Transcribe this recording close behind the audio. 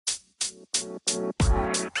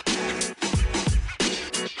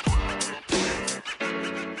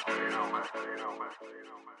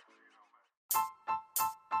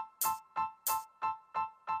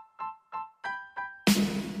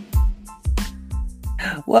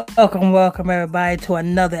Welcome everybody to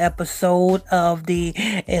another episode of the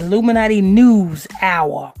Illuminati News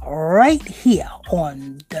Hour right here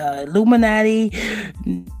on the Illuminati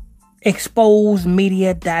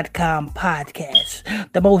ExposedMedia.com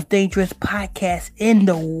podcast. The most dangerous podcast in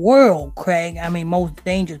the world, Craig. I mean, most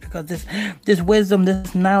dangerous because this wisdom,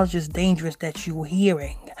 this knowledge is dangerous that you're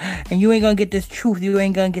hearing. And you ain't gonna get this truth. You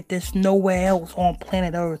ain't gonna get this nowhere else on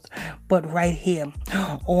planet Earth but right here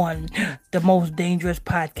on the most dangerous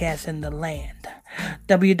podcast in the land.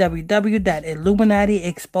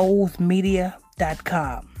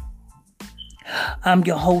 www.illuminatiexposedmedia.com. I'm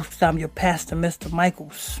your host, I'm your pastor, Mr. Michael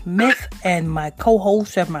Smith, and my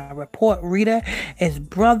co-host and my report reader is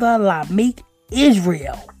Brother Lamik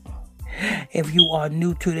Israel. If you are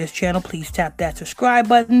new to this channel, please tap that subscribe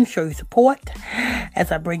button, show your support. As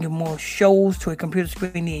I bring you more shows to a computer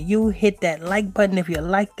screen near you, hit that like button if you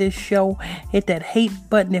like this show. Hit that hate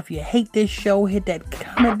button if you hate this show. Hit that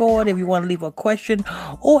comment board if you want to leave a question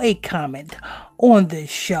or a comment on this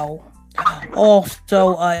show.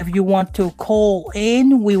 Also, if you want to call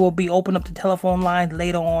in, we will be opening up the telephone lines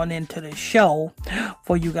later on into the show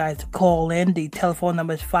for you guys to call in. The telephone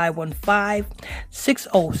number is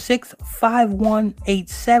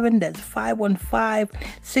 515-606-5187. That's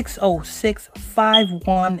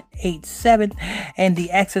 515-606-5187. And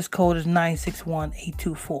the access code is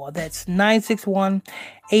 961-824. That's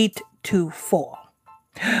 961-824.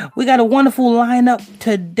 We got a wonderful lineup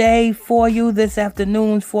today for you, this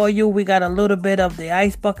afternoon for you. We got a little bit of the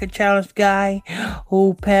Ice Bucket Challenge guy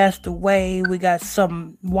who passed away. We got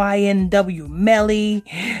some YNW Melly.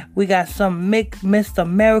 We got some Miss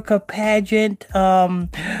America pageant.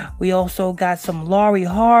 We also got some Laurie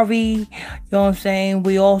Harvey. You know what I'm saying?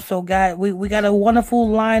 We also got, we got a wonderful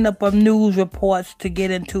lineup of news reports to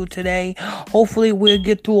get into today. Hopefully we'll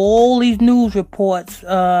get through all these news reports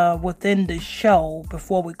within the show before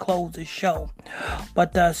we close the show.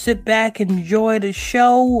 But sit back, enjoy the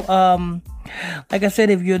show. Like I said,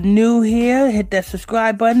 if you're new here, hit that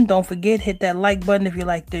subscribe button. Don't forget, hit that like button if you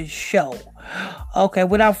like this show. Okay,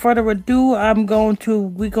 without further ado,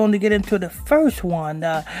 we're going to get into the first one,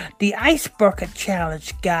 the Ice Bucket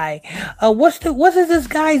Challenge guy. What is this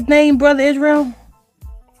guy's name, Brother Israel?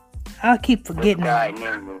 I'll keep forgetting. The guy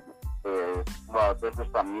name is this is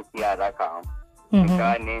from UPI.com. The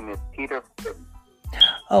guy name is Peter.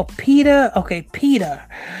 Oh, Peter. Okay, Peter.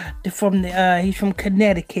 He's from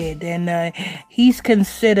Connecticut, and he's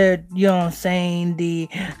considered, you know what I'm saying, the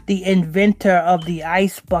inventor of the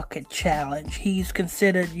Ice Bucket Challenge. He's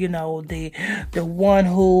considered, you know, the one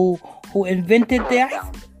who invented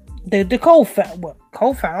the co-founder.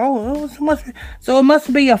 Oh, so it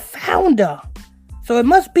must be a founder. So it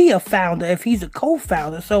must be a founder if he's a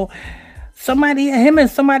co-founder. So him and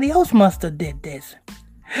somebody else must have did this.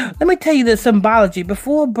 Let me tell you the symbology.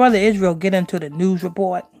 Before Brother Israel get into the news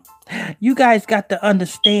report, you guys got to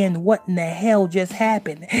understand what in the hell just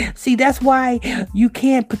happened. See, that's why you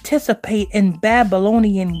can't participate in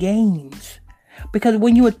Babylonian games. Because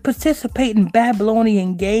when you participate in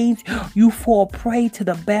Babylonian games, you fall prey to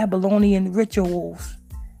the Babylonian rituals.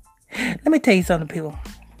 Let me tell you something, people.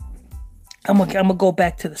 I'm gonna go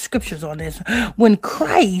back to the scriptures on this. When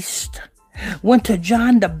Christ went to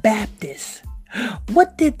John the Baptist,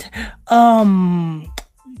 what did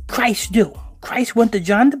Christ do? Christ went to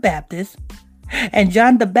John the Baptist, and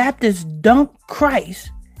John the Baptist dunked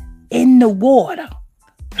Christ in the water.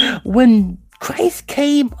 When Christ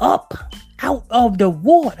came up out of the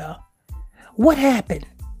water, what happened?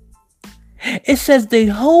 It says the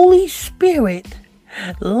Holy Spirit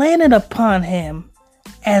landed upon him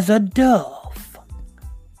as a dove.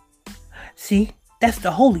 See, that's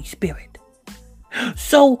the Holy Spirit.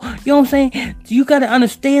 So, you know what I'm saying? You got to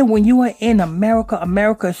understand, when you are in America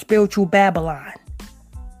is spiritual Babylon.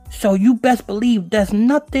 So you best believe there's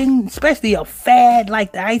nothing, especially a fad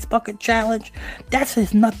like the Ice Bucket Challenge, that's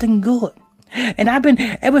just nothing good. And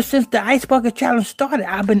ever since the Ice Bucket Challenge started,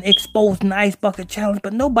 I've been exposing the Ice Bucket Challenge,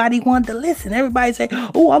 but nobody wanted to listen. Everybody say,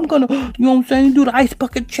 oh, I'm going to, you know what I'm saying, do the Ice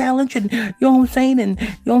Bucket Challenge, and you know what I'm saying, and you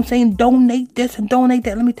know what I'm saying, donate this and donate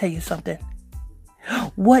that. Let me tell you something.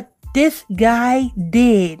 What this guy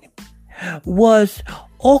did was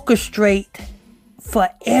orchestrate for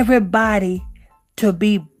everybody to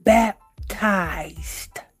be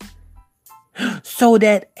baptized so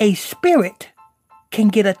that a spirit can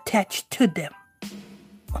get attached to them.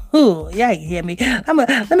 Yeah, you hear me?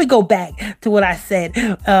 Let me go back to what I said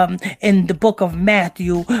in the book of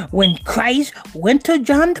Matthew when Christ went to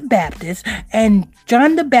John the Baptist and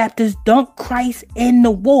John the Baptist dunked Christ in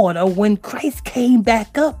the water. When Christ came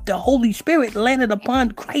back up, the Holy Spirit landed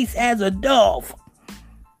upon Christ as a dove.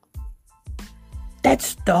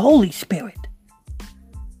 That's the Holy Spirit.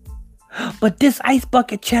 But this ice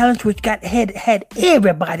bucket challenge, which had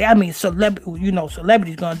everybody. I mean,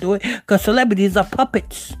 celebrities gonna do it because celebrities are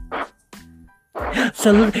puppets.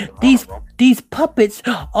 So these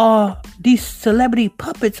celebrity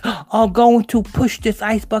puppets are going to push this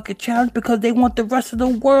ice bucket challenge because they want the rest of the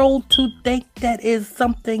world to think that is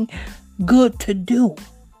something good to do.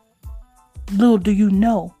 Little do you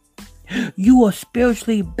know, you are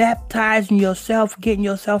spiritually baptizing yourself, getting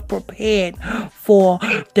yourself prepared for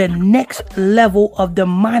the next level of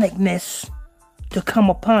demonicness to come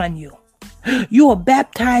upon you. You are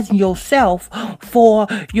baptizing yourself for,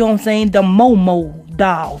 the Momo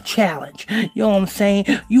doll challenge. You know what I'm saying?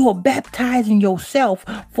 You are baptizing yourself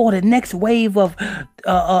for the next wave of,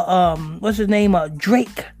 what's his name?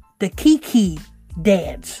 Drake, the Kiki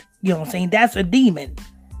dance. You know what I'm saying? That's a demon.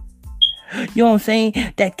 You know what I'm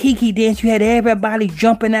saying? That Kiki dance, you had everybody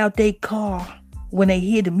jumping out their car when they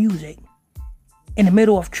hear the music. In the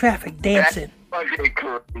middle of traffic, dancing. That's fucking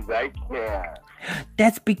crazy. I can't.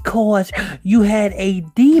 That's because you had a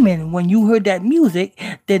demon when you heard that music.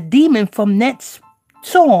 The demon from that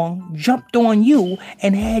song jumped on you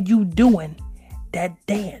and had you doing that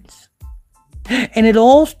dance. And it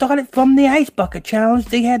all started from the ice bucket challenge.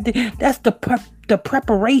 That's the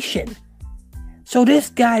preparation. So this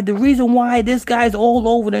guy, the reason why this guy's all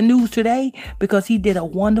over the news today, because he did a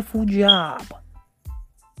wonderful job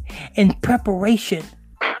in preparation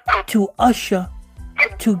to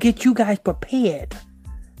get you guys prepared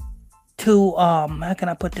to, how can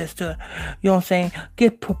I put this to,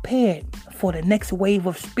 get prepared for the next wave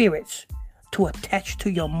of spirits to attach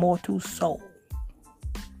to your mortal soul.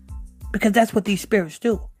 Because that's what these spirits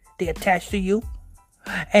do. They attach to you.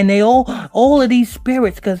 And they all of these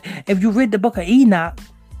spirits, because if you read the book of Enoch,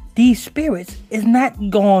 these spirits is not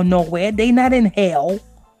going nowhere. They not in hell.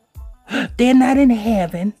 They're not in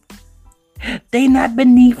heaven. They not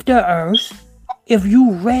beneath the earth. If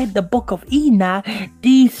you read the book of Enoch,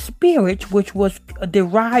 these spirits, which was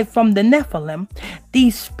derived from the Nephilim,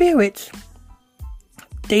 these spirits,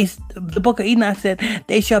 the book of Enoch said,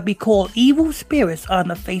 they shall be called evil spirits on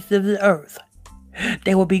the face of the earth.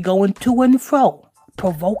 They will be going to and fro,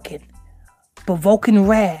 provoking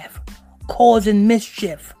wrath, causing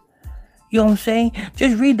mischief. You know what I'm saying?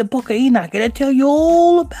 Just read the book of Enoch. It'll tell you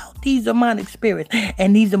all about these demonic spirits.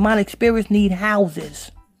 And these demonic spirits need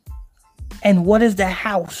houses. And what is the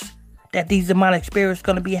house that these demonic spirits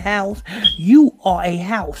going to be housed? You are a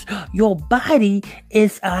house. Your body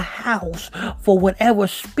is a house for whatever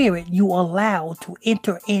spirit you allow to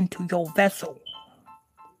enter into your vessel.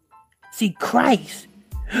 See, Christ,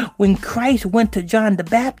 when Christ went to John the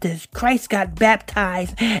Baptist, Christ got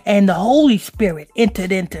baptized and the Holy Spirit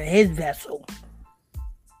entered into his vessel.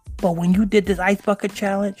 But when you did this ice bucket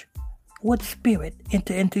challenge, what spirit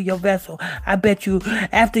entered into your vessel? I bet you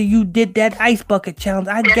after you did that ice bucket challenge,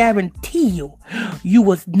 I guarantee you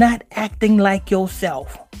was not acting like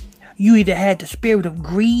yourself. You either had the spirit of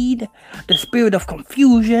greed, the spirit of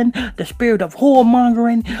confusion, the spirit of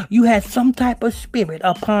whoremongering. You had some type of spirit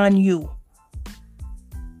upon you.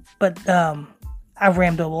 But I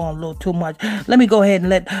rambled on a little too much. Let me go ahead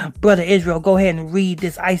and let Brother Israel go ahead and read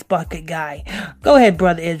this ice bucket guy. Go ahead,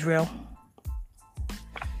 Brother Israel.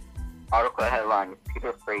 Article headline: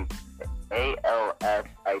 Peter Frates, ALS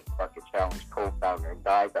Ice Bucket Challenge co-founder,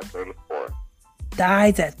 dies at 34.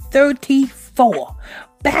 Dies at 34.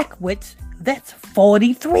 Backwards, that's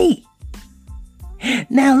 43.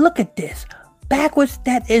 Now look at this. Backwards,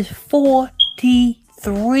 that is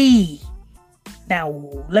 43. Now,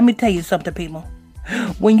 let me tell you something, people.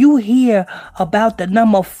 When you hear about the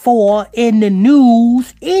number 4 in the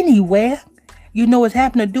news anywhere, you know it's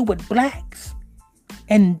having to do with blacks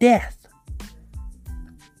and death.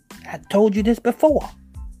 I told you this before.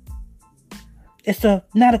 It's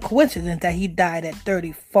not a coincidence that he died at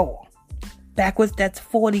 34. Backwards, that's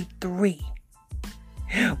 43.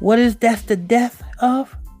 What is that's the death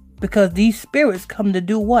of? Because these spirits come to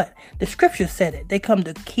do what? The scripture said it. They come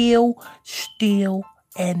to kill, steal,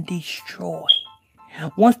 and destroy.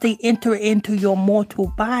 Once they enter into your mortal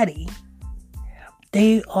body,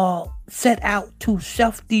 they are set out to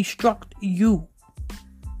self-destruct you.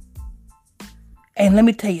 And let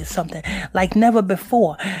me tell you something, like never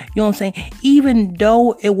before, you know what I'm saying? Even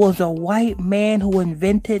though it was a white man who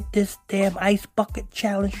invented this damn ice bucket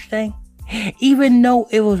challenge thing, Even though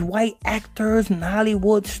it was white actors and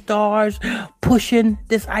Hollywood stars pushing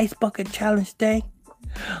this ice bucket challenge thing,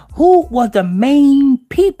 who was the main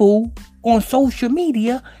people on social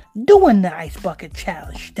media doing the ice bucket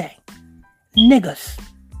challenge thing? Niggas.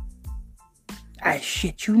 I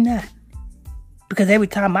shit you not. Because every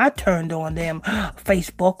time I turned on them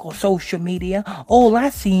Facebook or social media, all I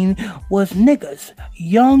seen was niggas,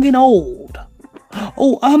 young and old.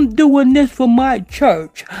 Oh, I'm doing this for my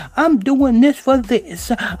church. I'm doing this for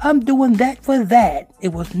this. I'm doing that for that.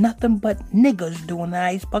 It was nothing but niggas doing the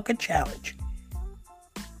ice bucket challenge.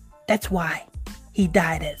 That's why he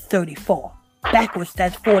died at 34. Backwards,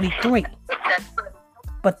 that's 43.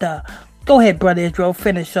 But go ahead, Brother Israel,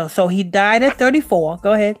 finish. So he died at 34.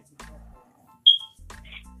 Go ahead.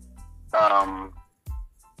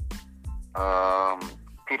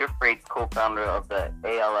 Peter Frates, co-founder of the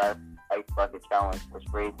ALS Ice Bucket Challenge, which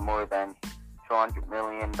raised more than $200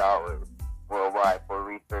 million worldwide for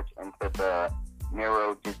research into the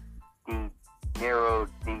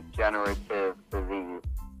neurodegenerative disease,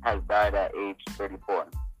 has died at age 34.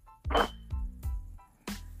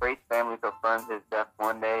 Frates' family confirmed his death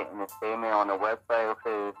Monday in a statement on the website of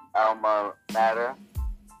his alma mater,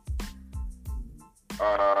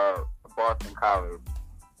 Boston College.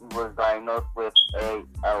 He was diagnosed with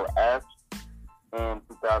ALS in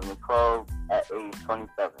 2012 at age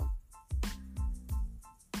 27.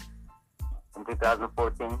 In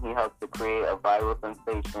 2014, he helped to create a viral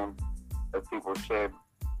sensation as people shared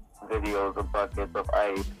videos of buckets of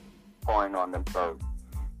ice pouring on themselves.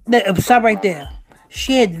 Stop right there.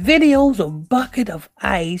 Shared videos of bucket of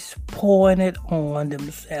ice pouring it on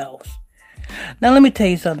themselves. Now let me tell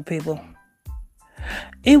you something, people.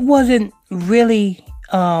 It wasn't really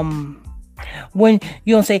when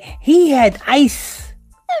you don't say he had ice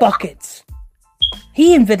buckets.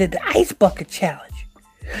 He invented the ice bucket challenge.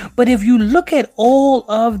 But if you look at all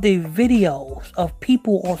of the videos of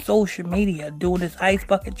people on social media doing this ice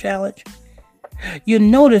bucket challenge, you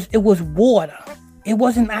notice it was water. It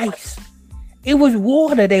wasn't ice. It was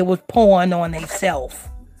water they was pouring on themselves,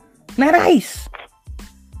 not ice.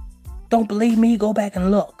 Don't believe me? Go back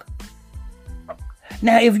and look.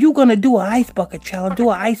 Now, if you're going to do an ice bucket challenge, do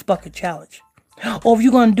an ice bucket challenge. Or if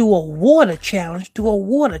you're going to do a water challenge, do a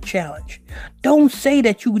water challenge. Don't say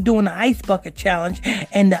that you're doing an ice bucket challenge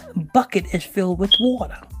and the bucket is filled with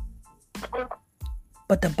water.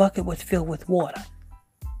 But the bucket was filled with water.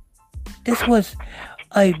 This was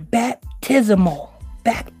a baptism.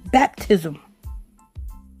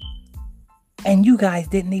 And you guys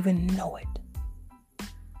didn't even know it.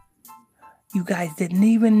 You guys didn't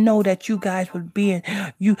even know that you guys was being,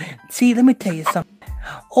 see, let me tell you something.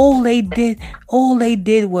 All they did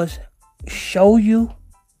was show you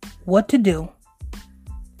what to do.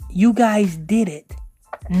 You guys did it,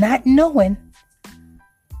 not knowing,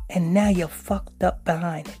 and now you're fucked up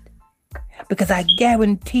behind it. Because I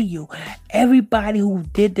guarantee you, everybody who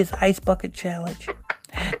did this ice bucket challenge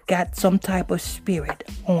got some type of spirit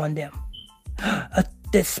on them.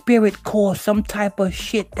 The spirit caused some type of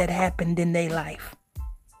shit that happened in their life,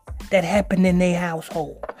 that happened in their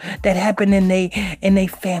household, that happened in their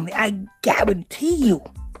family. I guarantee you,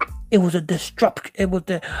 it was a destruction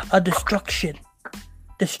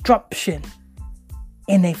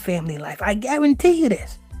in their family life. I guarantee you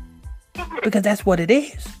this, because that's what it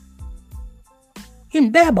is.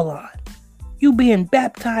 In Babylon, you being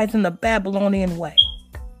baptized in the Babylonian way.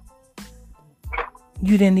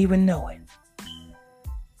 You didn't even know it.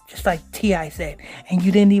 Just like T.I. said, and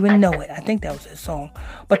you didn't even know it. I think that was his song.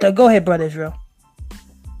 But go ahead, Brother Israel.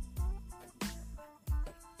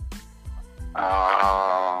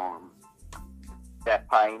 That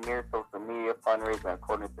pioneered social media fundraising,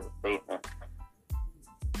 according to the statement.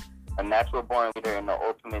 A natural-born leader and the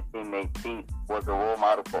ultimate teammate, Pete was a role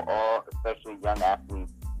model for all, especially young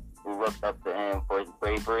athletes who looked up to him for his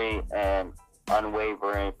bravery and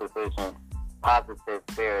unwavering positive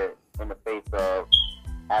spirit in the face of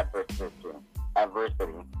adversity.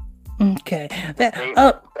 Okay.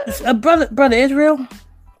 Brother Israel,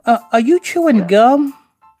 are you chewing gum?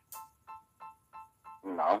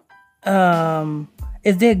 No.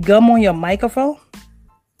 Is there gum on your microphone?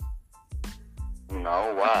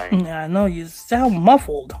 No, why? I know you sound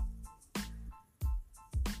muffled.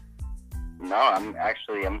 No, I'm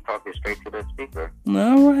talking straight to the speaker.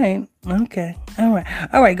 All right. Okay. All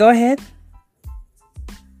right. Go ahead.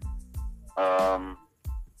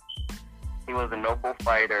 He was a noble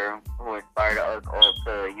fighter who inspired us all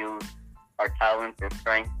to use our talents and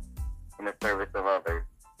strength in the service of others.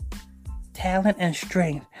 Talent and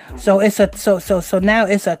strength. So it's so now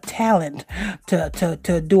it's a talent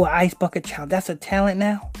to do an ice bucket challenge. That's a talent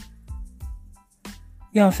now?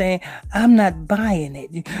 You know what I'm saying? I'm not buying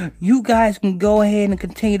it. You guys can go ahead and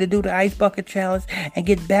continue to do the ice bucket challenge and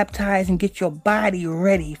get baptized and get your body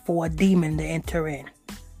ready for a demon to enter in.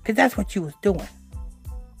 Because that's what you was doing.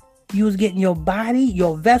 You was getting your body,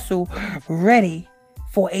 your vessel ready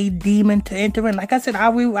for a demon to enter in. Like I said,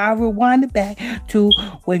 I'll rewind it back to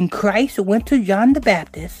when Christ went to John the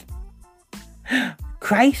Baptist.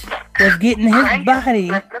 Christ was getting his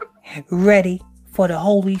body ready for the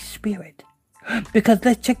Holy Spirit. Because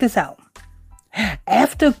let's check this out.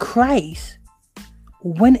 After Christ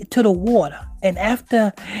went to the water, and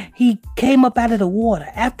after he came up out of the water,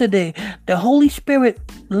 after the Holy Spirit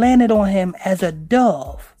landed on him as a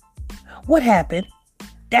dove, what happened?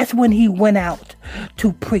 That's when he went out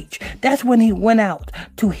to preach. That's when he went out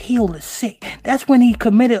to heal the sick. That's when he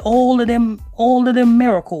committed all of them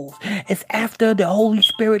miracles. It's after the Holy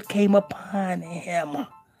Spirit came upon him.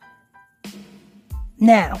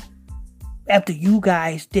 Now, after you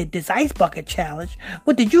guys did this ice bucket challenge,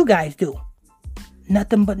 what did you guys do?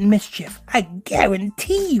 Nothing but mischief. I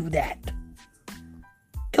guarantee you that.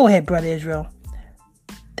 Go ahead, Brother Israel.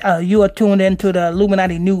 You are tuned into the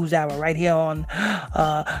Illuminati News Hour right here on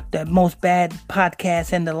the most bad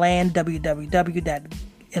podcast in the land,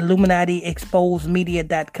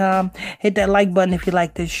 www.illuminatiexposedmedia.com. Hit that like button if you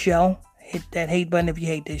like this show. Hit that hate button if you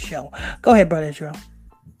hate this show. Go ahead, Brother Israel.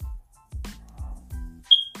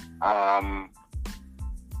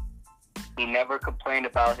 He never complained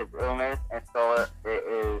about his illness and saw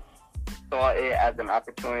it as an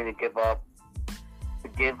opportunity to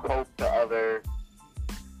give hope to other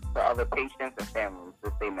patients and families.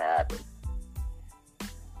 The statement happened.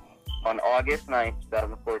 On August 9th,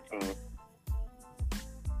 2014,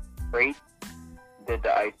 Freites did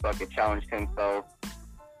the ice bucket challenge himself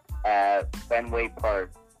at Fenway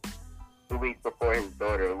Park 2 weeks before his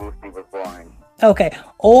daughter Lucy was born. Okay,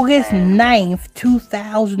 August 9th,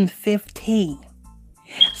 2015.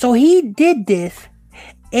 So he did this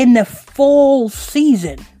in the fall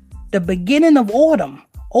season, the beginning of autumn.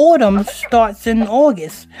 Autumn starts in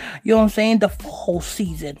August. You know what I'm saying? The fall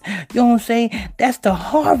season. You know what I'm saying? That's the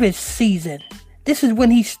harvest season. This is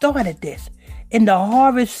when he started this. In the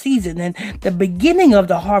harvest season. And the beginning of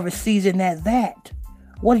the harvest season at that.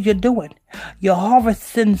 What are you doing? You're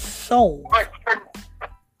harvesting souls.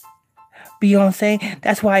 You know what I'm saying?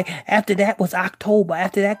 That's why after that was October.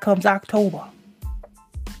 After that comes October.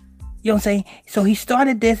 You know what I'm saying? So he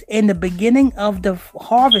started this in the beginning of the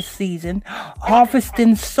harvest season,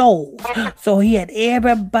 harvesting souls. So he had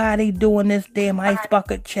everybody doing this damn ice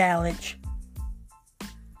bucket challenge.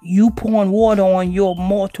 You pouring water on your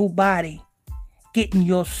mortal body, getting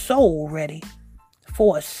your soul ready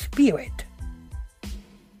for a spirit.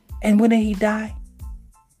 And when did he die?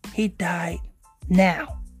 He died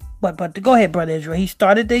now. But go ahead, Brother Israel. He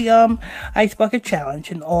started the ice bucket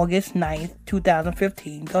challenge in August 9th,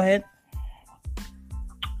 2015. Go ahead.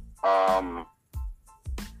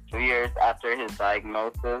 2 years after his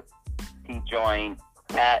diagnosis, he joined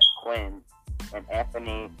Pat Quinn and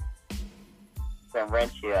Anthony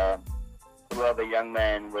Sanrencia, 2 other young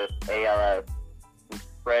men with ALS,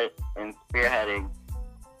 in spearheading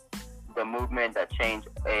the movement that changed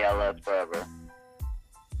ALS forever.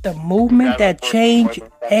 The movement that changed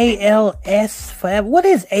ALS forever. What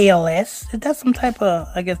is ALS? Is that some type of,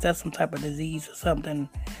 I guess that's some type of disease or something.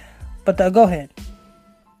 But go ahead.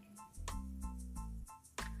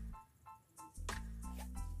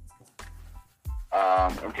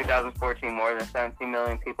 In 2014, more than 17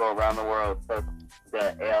 million people around the world took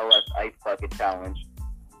the ALS Ice Bucket Challenge.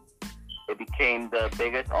 It became the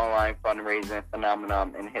biggest online fundraising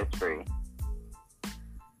phenomenon in history.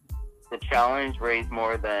 The challenge raised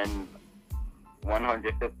more than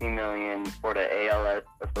 $150 million for the ALS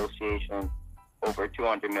Association, over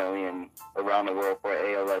 $200 million around the world for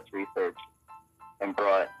ALS research, and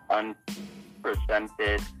brought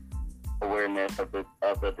unprecedented awareness of the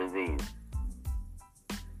disease.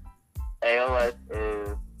 ALS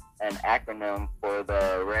is an acronym for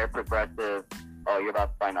the rare progressive. Oh, you're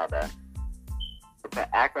about to find out that. It's an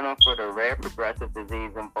acronym for the rare progressive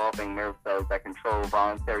disease involving nerve cells that control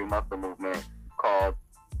voluntary muscle movement called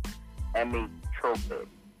amyotrophic.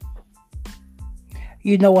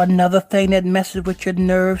 You know another thing that messes with your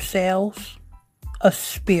nerve cells? A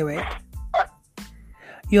spirit.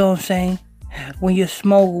 You know what I'm saying? When you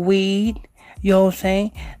smoke weed, you know what I'm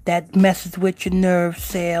saying? That messes with your nerve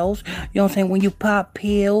cells. You know what I'm saying? When you pop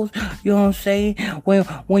pills, you know what I'm saying?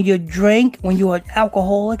 When you drink, when you're an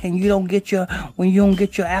alcoholic and you don't get your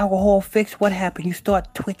alcohol fixed, what happens? You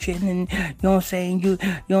start twitching and you know what I'm saying?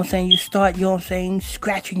 You start, you know what I'm saying,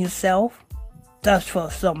 scratching yourself. That's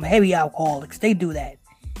for some heavy alcoholics. They do that.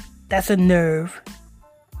 That's a nerve.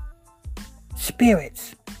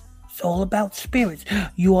 Spirits. It's all about spirits.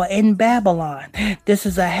 You are in Babylon. This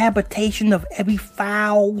is a habitation of every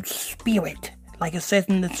foul spirit, like it says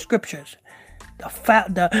in the scriptures.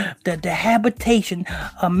 The habitation.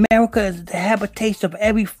 America is the habitation of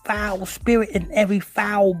every foul spirit and every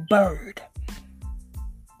foul bird.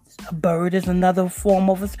 A bird is another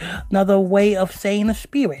way of saying a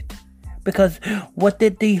spirit. Because what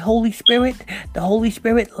did the Holy Spirit? The Holy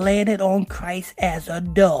Spirit landed on Christ as a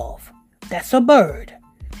dove. That's a bird.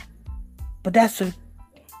 But that's a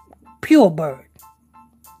pure bird.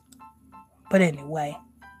 But anyway,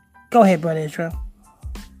 go ahead, Brother Israel.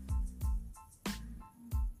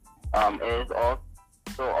 It is also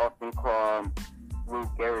often called Lou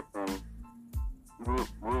Gehrig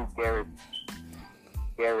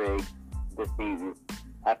disease,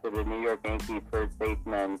 after the New York Yankees first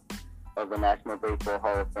baseman of the National Baseball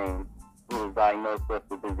Hall of Fame, who was diagnosed with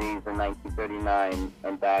the disease in 1939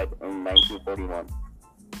 and died in 1941.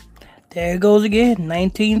 There it goes again,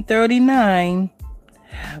 1939.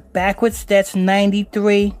 Backwards, that's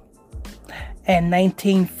 93. And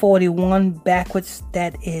 1941, backwards,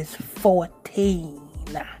 that is 14.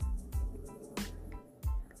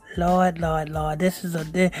 Lord,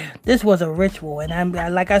 this was a ritual,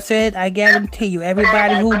 and like I said, I guarantee you,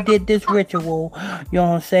 everybody who did this ritual, you know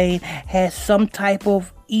what I'm saying, has some type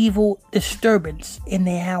of evil disturbance in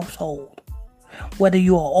their household. Whether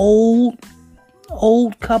you're an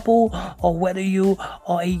old couple, or whether you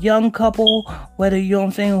are a young couple, whether you know what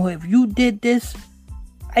I'm saying, if you did this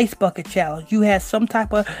ice bucket challenge, you had some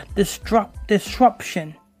type of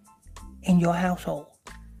disruption in your household.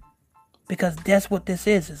 Because that's what this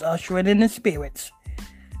is ushering in the spirits.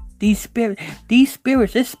 These spirits,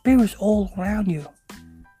 there's spirits all around you.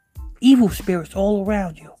 Evil spirits all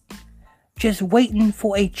around you. Just waiting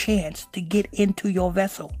for a chance to get into your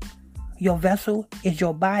vessel. Your vessel is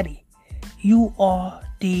your body. Your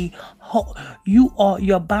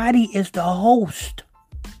body is the host.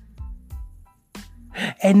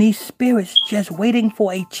 And these spirits just waiting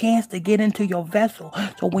for a chance to get into your vessel.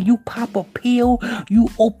 So when you pop a pill, you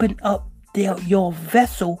open up your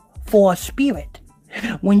vessel for a spirit.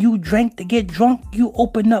 When you drink to get drunk, you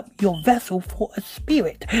open up your vessel for a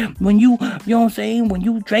spirit. When you know what I'm saying, when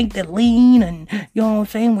you drink the lean, and you know what I'm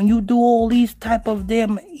saying, when you do all these type of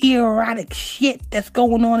damn erotic shit that's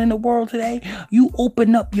going on in the world today, you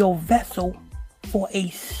open up your vessel for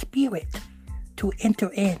a spirit to enter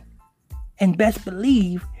in. And best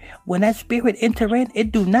believe, when that spirit enter in,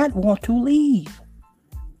 it do not want to leave.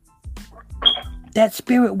 That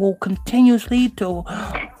spirit will continuously to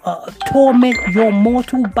torment your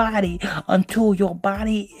mortal body until your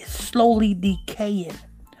body is slowly decaying.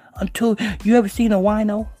 Until you ever seen a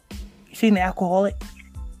wino? You seen an alcoholic?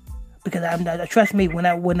 Because trust me, when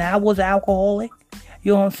I was an alcoholic,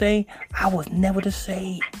 you know what I'm saying, I was never the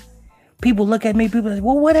same. People look at me, people say,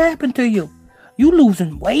 well, what happened to you? You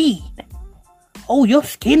losing weight. Oh, your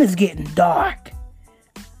skin is getting dark.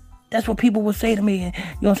 That's what people would say to me, you know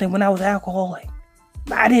what I'm saying, when I was alcoholic.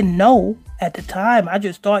 I didn't know at the time. I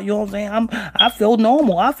just thought, you know what I'm saying, I feel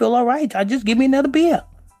normal. I feel all right. I just give me another beer.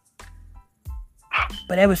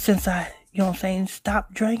 But ever since I, you know what I'm saying,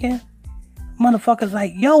 stopped drinking, motherfuckers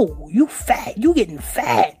like, yo, you fat. You getting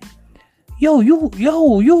fat. Yo, you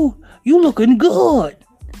looking good.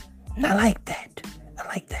 And I like that.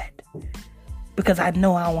 Because I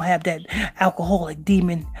know I don't have that alcoholic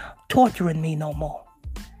demon torturing me no more.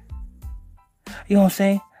 You know what I'm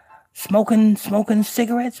saying? Smoking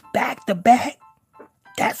cigarettes back to back,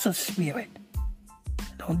 that's a spirit.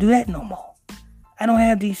 Don't do that no more. I don't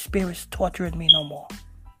have these spirits torturing me no more.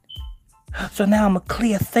 So now I'm a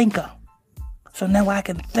clear thinker. So now I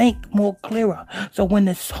can think more clearer. So when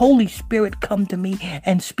this Holy Spirit come to me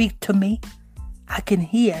and speak to me, I can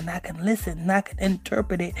hear and I can listen and I can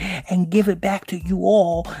interpret it and give it back to you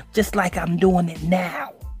all just like I'm doing it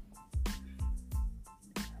now.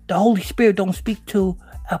 The Holy Spirit don't speak to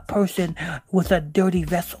a person with a dirty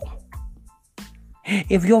vessel.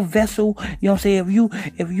 If your vessel, you know what I'm saying,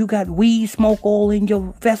 if you got weed smoke all in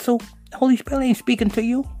your vessel, the Holy Spirit ain't speaking to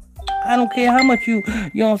you. I don't care how much you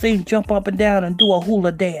know what I'm saying, jump up and down and do a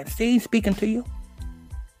hula dance. They ain't speaking to you.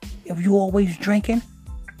 If you always drinking,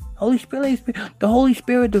 the Holy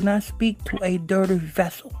Spirit do not speak to a dirty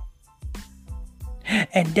vessel.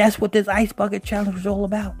 And that's what this ice bucket challenge is all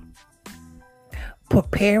about.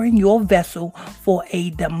 Preparing your vessel for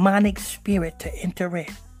a demonic spirit to enter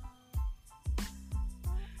in.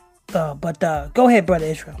 But go ahead, Brother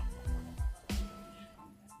Israel.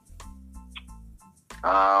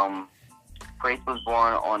 Christ was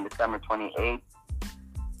born on December 28th.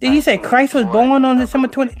 Did you say Christ was born on December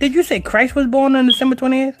 20th? Did you say Christ was born on December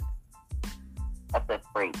 28th? said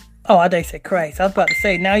Freight. Oh, I thought you said Christ. I was about to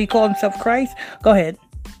say, now you call himself Christ? Go ahead.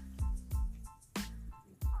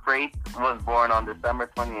 Freight was born on December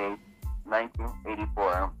 28,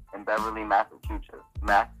 1984, in Beverly, Massachusetts.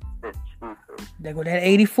 There go that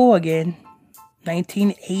 84 again.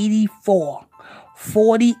 1984.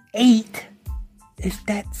 48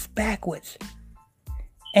 that's backwards.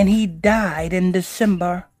 And he died in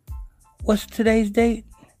December. What's today's date?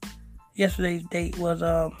 Yesterday's date was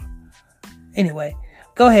anyway.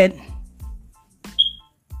 Go ahead.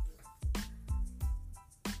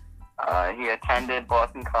 He attended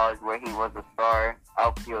Boston College, where he was a star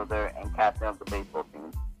outfielder and captain of the baseball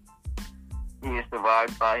team. He is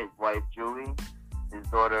survived by his wife Julie, his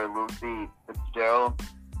daughter Lucy Fitzgerald,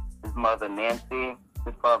 his mother Nancy,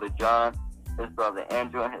 his father John, his brother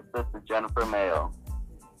Andrew, and his sister Jennifer Mayo.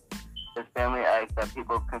 His family asks that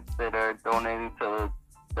people consider donating to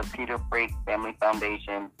the Peter Freight Family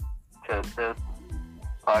Foundation to assist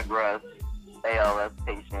progress ALS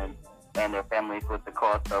patients and their families with the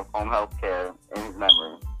cost of home health care in his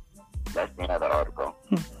memory. That's the end of the article.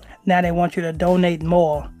 Now they want you to donate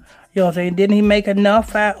more. You know what I'm saying? Didn't he make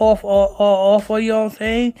enough off of, you know what I'm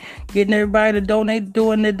saying? Getting everybody to donate,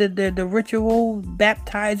 doing the ritual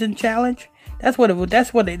baptizing challenge? That's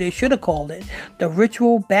what they should have called it. The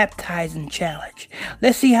ritual baptizing challenge.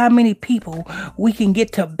 Let's see how many people we can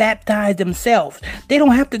get to baptize themselves. They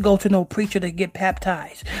don't have to go to no preacher to get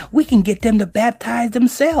baptized. We can get them to baptize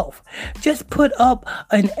themselves. Just put up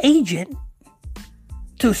an agent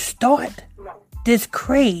to start this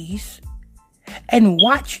craze and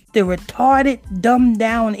watch the retarded, dumbed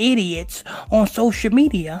down idiots on social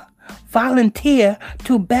media volunteer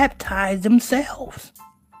to baptize themselves.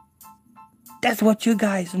 That's what you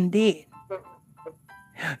guys did.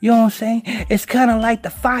 You know what I'm saying? It's kind of like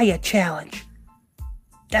the fire challenge.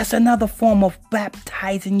 That's another form of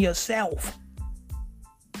baptizing yourself.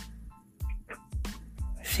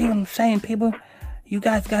 See what I'm saying, people? You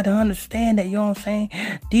guys got to understand that, you know what I'm saying?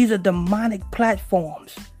 These are demonic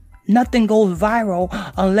platforms. Nothing goes viral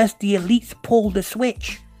unless the elites pull the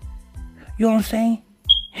switch. You know what I'm saying?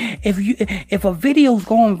 If a video's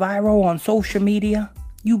going viral on social media,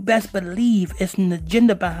 you best believe it's an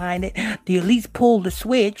agenda behind it. The elites pull the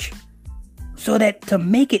switch so that to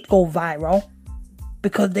make it go viral,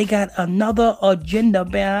 because they got another agenda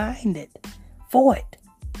behind it for it.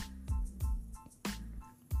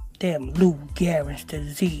 Damn Lou Gehrig's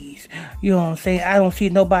disease. You know what I'm saying? I don't see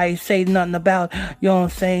nobody say nothing about, you know what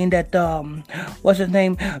I'm saying, that what's his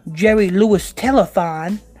name? Jerry Lewis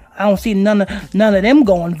telethon. I don't see none of them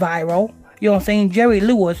going viral. You know what I'm saying? Jerry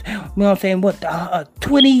Lewis, you know what I'm saying? What,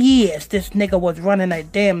 20 years this nigga was running a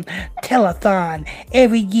damn telethon.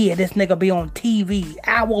 Every year this nigga be on TV,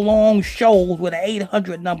 hour-long shows with an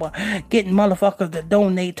 800 number, getting motherfuckers to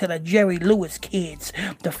donate to the Jerry Lewis kids,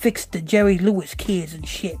 to fix the Jerry Lewis kids and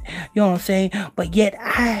shit. You know what I'm saying? But yet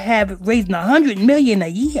I have raising $100 million a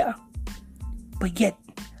year. But yet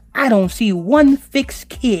I don't see one fixed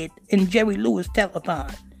kid in Jerry Lewis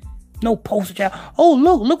telethon. No poster child. Oh,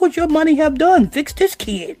 look what your money have done. Fix this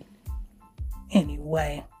kid.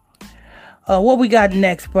 Anyway. What we got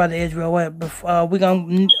next, Brother Israel? A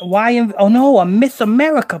Miss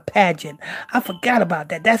America pageant. I forgot about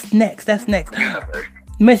that. That's next.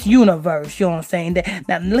 Miss Universe, you know what I'm saying?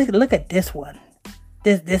 Now, look at this one.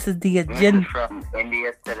 This is the agenda. This is from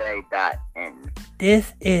IndiaToday.in.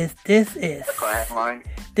 This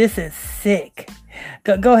is sick.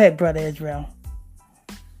 Go ahead, Brother Israel.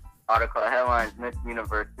 Article headlines: Miss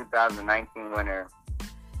Universe 2019 winner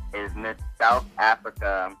is Miss South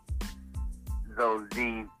Africa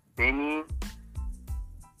Zozibini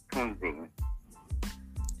Kunzi.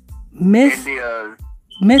 Miss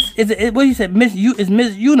is it what you said? Miss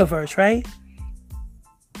Universe, right?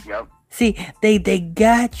 Yep. See, they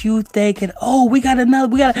got you thinking, oh, we got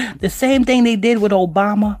the same thing they did with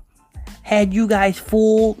Obama. Had you guys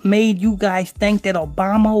fooled, made you guys think that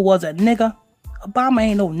Obama was a nigga. Obama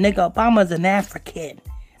ain't no nigga. Obama's an African.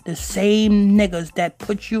 The same niggas that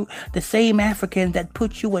the same Africans that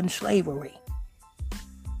put you in slavery.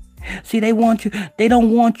 See, they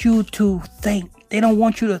don't want you to think. They don't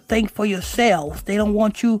want you to think for yourselves. They don't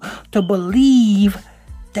want you to believe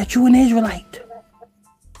that you're an Israelite.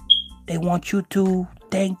 They want you to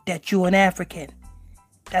think that you're an African.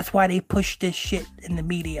 That's why they push this shit in the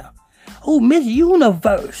media. Oh, Miss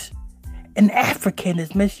Universe. An African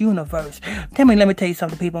is Miss Universe. Let me tell you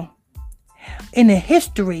something, people. In the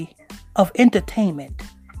history of entertainment,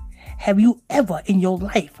 have you ever in your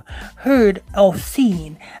life heard or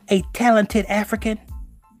seen a talented African?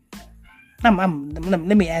 Let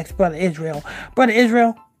me ask Brother Israel. Brother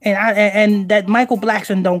Israel, And that Michael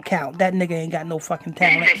Blackson don't count. That nigga ain't got no fucking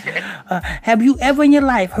talent. Have you ever in your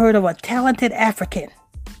life heard of a talented African?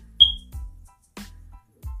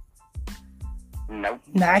 Nope.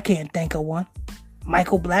 Nah, I can't think of one.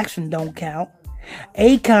 Michael Blackson don't count.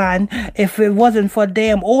 Akon, if it wasn't for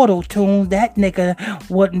damn auto-tune, that nigga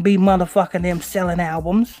wouldn't be motherfucking them selling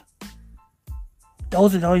albums.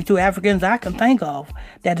 Those are the only two Africans I can think of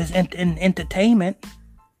that is in entertainment.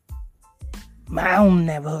 I don't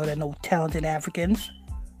never heard of no talented Africans.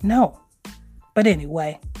 No. But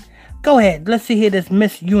anyway, go ahead. Let's see here this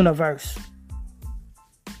Miss Universe.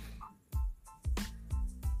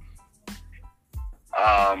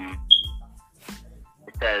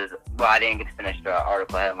 It says, well, I didn't get to finish the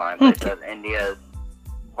article headline, but it says India's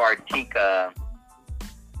Vartika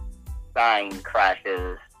sign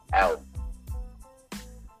crashes out.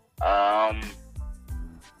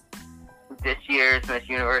 This year's Miss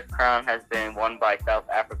Universe crown has been won by South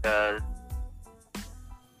Africa's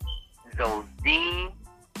Zozi.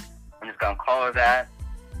 I'm just gonna call her that.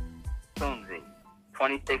 Tunzi.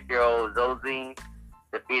 26-year-old Zozi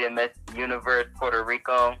defeated Miss Universe Puerto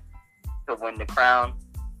Rico to win the crown.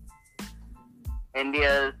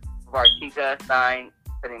 India's Vartika sign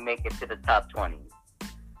couldn't make it to the top 20.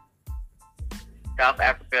 South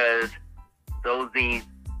Africa's Zozi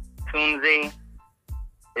Tunzi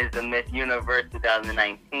is the Miss Universe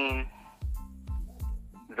 2019.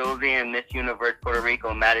 Zozi and Miss Universe Puerto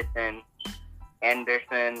Rico Madison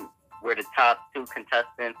Anderson were the top two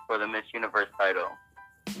contestants for the Miss Universe title.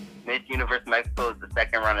 Miss Universe Mexico is the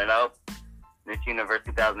second runner-up. Miss Universe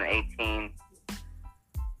 2018,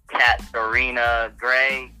 Katarina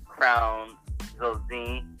Gray crowned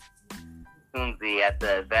Zozi Tunzi at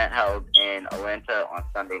the event held in Atlanta on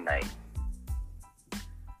Sunday night.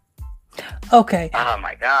 Okay. Oh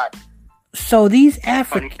my God. So these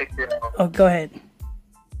African... 26-year-old. Oh, go ahead.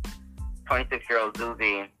 26-year-old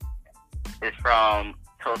Zuzi is from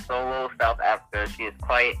Tosolo, South Africa. She is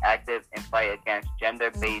quite active in fight against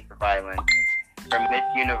gender-based violence. Her Miss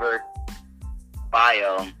Universe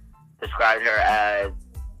bio described her as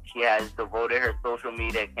she has devoted her social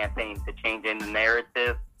media campaign to changing the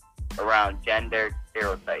narrative around gender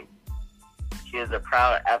stereotypes. She is a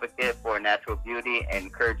proud advocate for natural beauty and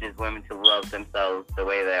encourages women to love themselves the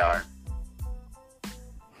way they are.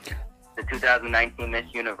 The 2019 Miss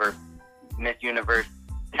Universe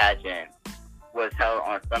pageant was held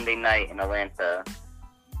on Sunday night in Atlanta,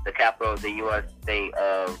 the capital of the U.S. state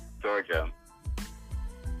of Georgia.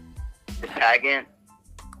 The pageant.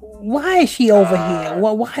 Why is she over here?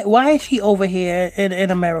 Why is she over here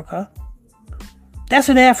in America? That's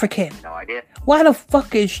an African. No idea. Why the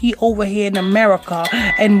fuck is she over here in America?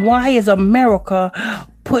 And why is America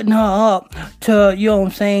putting her up to, you know what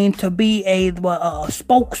I'm saying, to be a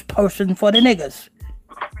spokesperson for the niggas?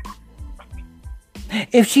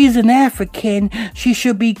 If she's an African, she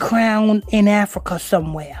should be crowned in Africa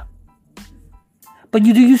somewhere. But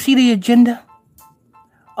do you see the agenda?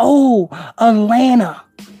 Oh, Atlanta.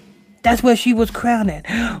 That's where she was crowned at.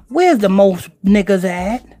 Where's the most niggas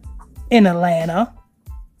at? In Atlanta.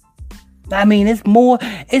 I mean, it's more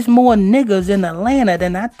niggas in Atlanta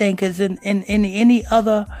than I think is in any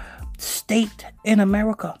other state in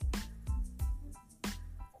America.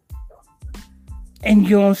 And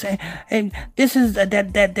you know what I'm saying? And this is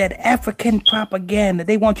that African propaganda.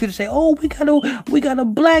 They want you to say, "Oh, we got a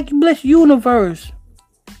black Miss Universe."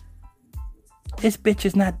 This bitch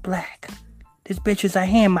is not black. This bitch is a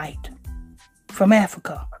Hamite from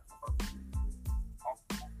Africa.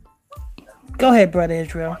 Go ahead, brother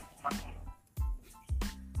Israel.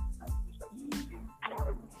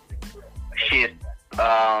 She is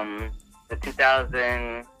the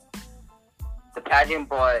pageant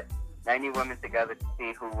brought 90 women together to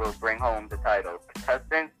see who will bring home the title.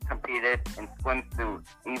 Contestants competed in swimsuits,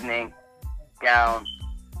 evening gowns,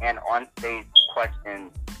 and on-stage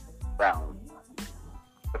question rounds.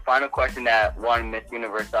 The final question that won Miss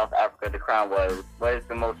Universe South Africa the crown was, what is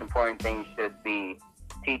the most important thing you should be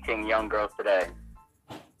teaching young girls today?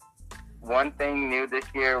 One thing new this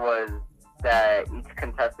year was that each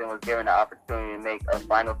contestant was given the opportunity to make a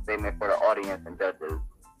final statement for the audience and judges.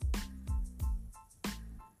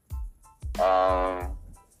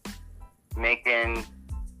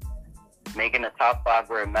 Making the top 5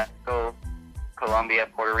 were Mexico, Colombia,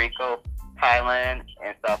 Puerto Rico, Thailand,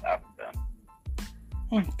 and South Africa.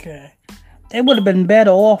 Okay. They would have been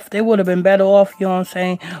better off. You know what I'm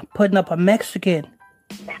saying, putting up a Mexican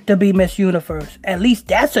to be Miss Universe. At least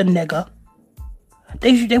that's a nigga.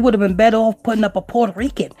 They would have been better off putting up a Puerto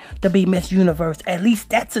Rican to be Miss Universe. At least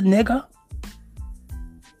that's a nigga.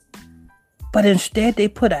 But instead they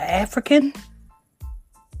put an African.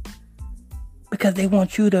 Because they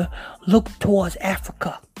want you to look towards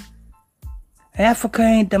Africa. Africa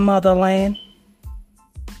ain't the motherland.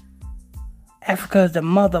 Africa is the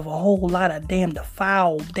mother of a whole lot of damn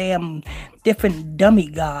defiled, damn different dummy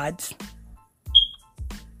gods.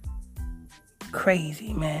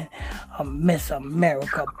 Crazy, man. A Miss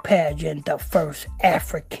America pageant, the first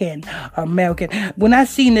African American. When I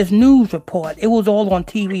seen this news report, it was all on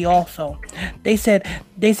TV also. They said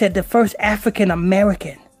the first African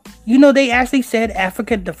American. You know, they actually said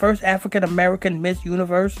the first African American Miss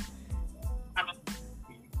Universe.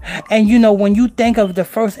 And you know, when you think of the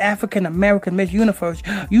first African American Miss Universe,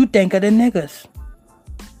 you think of the niggas.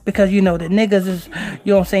 Because, you know, the niggas is,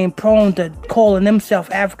 you know what I'm saying, prone to calling themselves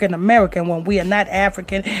African American when we are not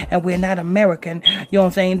African and we're not American. You know what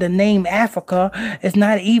I'm saying? The name Africa is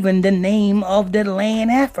not even the name of the land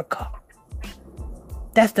Africa.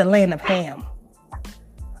 That's the land of Ham.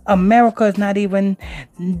 America is not even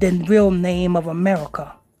the real name of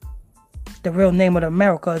America. The real name of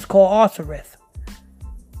America is called Osiris.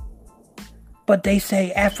 But they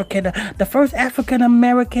say African, the first African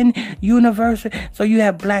American university. So you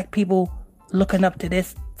have black people looking up to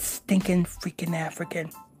this stinking freaking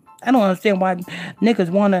African. I don't understand why niggas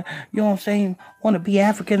wanna, you know what I'm saying, wanna be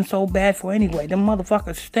African so bad for anyway. Them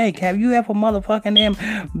motherfuckers stink. Have you ever motherfucking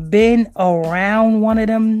them been around one of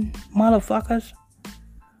them motherfuckers?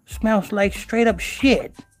 Smells like straight up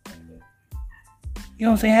shit. You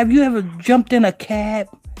know what I'm saying? Have you ever jumped in a cab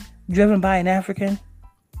driven by an African?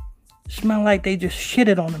 Smell like they just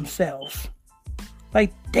shitted on themselves.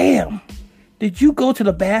 Like, damn. Did you go to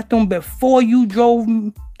the bathroom before you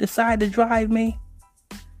decided to drive me?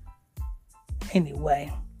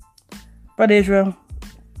 Anyway. Brother Israel.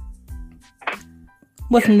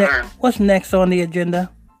 What's next on the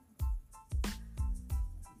agenda?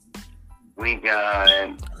 We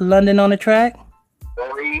got London on the track?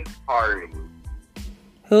 Lori Harvey.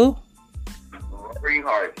 Who? Lori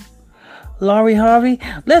Harvey. Laurie Harvey.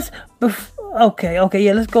 Let's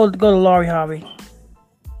go to Laurie Harvey.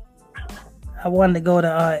 I wanted to go to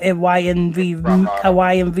YNV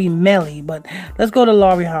Melly, but let's go to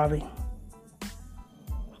Laurie Harvey.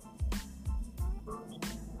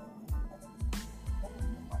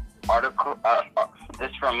 Article.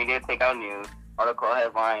 This from Media Takeout News. Article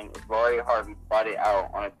headline is Laurie Harvey spotted out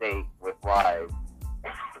on a date with Live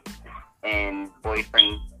and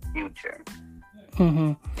boyfriend Future.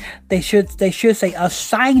 Mm-hmm. They should say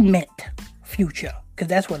assignment Future, because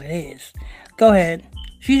that's what it is. Go ahead.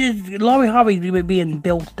 Laurie Harvey being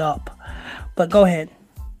built up, but go ahead.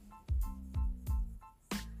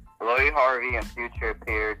 Laurie Harvey and Future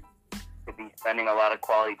appeared to be spending a lot of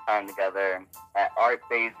quality time together at Art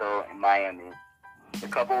Basel in Miami. The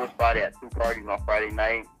couple was spotted at two parties on Friday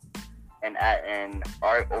night and at an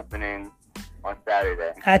art opening on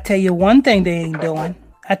Saturday. I tell you one thing they ain't doing.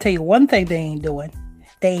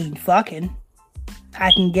 They ain't fucking.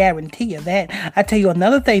 I can guarantee you that. I tell you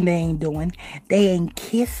another thing they ain't doing. They ain't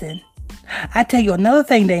kissing. I tell you another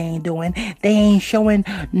thing they ain't doing. They ain't showing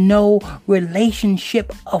no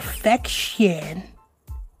relationship affection.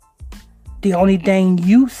 The only thing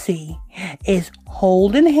you see is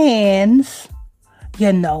holding hands,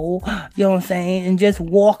 you know what I'm saying, and just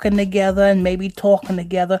walking together and maybe talking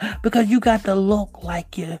together, because you got to look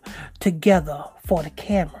like you're together for the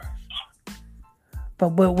cameras. But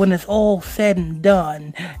when it's all said and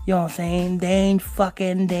done, you know what I'm saying, they ain't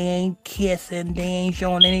fucking, they ain't kissing, they ain't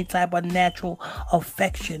showing any type of natural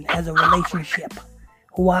affection as a relationship.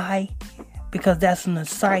 Why? Because that's an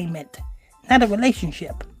assignment, not a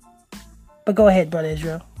relationship. But go ahead, Brother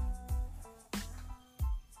Israel.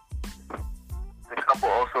 The couple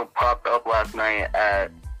also popped up last night at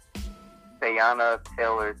Teyana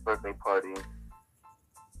Taylor's birthday party.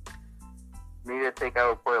 Media Takeout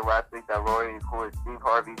reported last week that Lori, who is Steve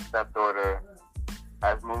Harvey's stepdaughter,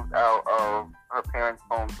 has moved out of her parents'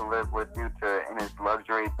 home to live with Future in his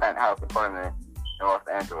luxury penthouse apartment in Los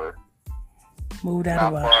Angeles. Moved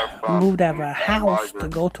out of a house to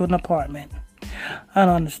go to an apartment. I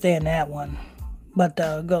don't understand that one. But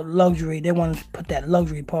go luxury, they want to put that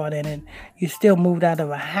luxury part in it. You still moved out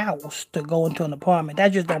of a house to go into an apartment. That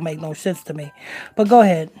just don't make no sense to me. But go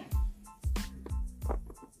ahead.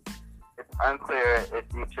 It's unclear if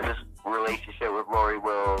Future's relationship with Lori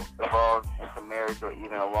will evolve into marriage or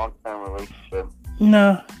even a long-term relationship.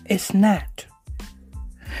 No, it's not.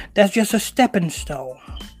 That's just a stepping stone.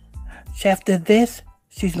 After this,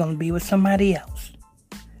 she's going to be with somebody else.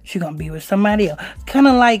 She's going to be with somebody else. Kind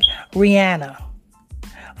of like Rihanna.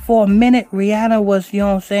 For a minute, Rihanna was, you know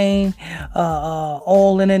what I'm saying,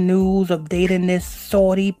 all in the news of dating this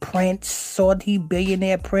Saudi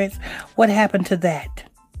billionaire prince. What happened to that?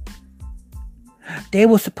 They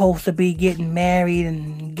were supposed to be getting married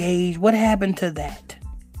and engaged. What happened to that?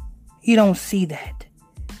 You don't see that.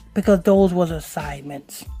 Because those was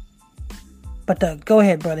assignments. But go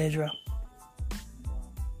ahead, Brother Israel.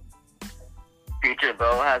 Future,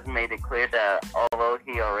 though, has made it clear that although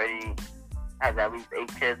he already has at least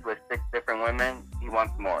 8 kids with 6 different women, he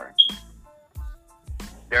wants more.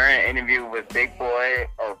 During an interview with Big Boy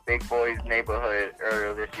of Big Boy's Neighborhood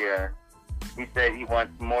earlier this year, he said he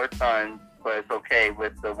wants more sons, but it's okay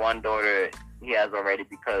with the one daughter he has already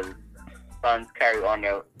because sons carry on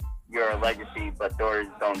your legacy, but daughters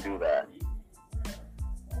don't do that.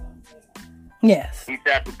 Yes. He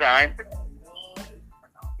said at the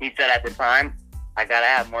time, I gotta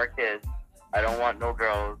have more kids. I don't want no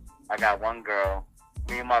girls. I got one girl.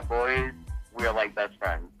 Me and my boys, we are like best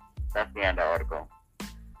friends. That's the end of the article.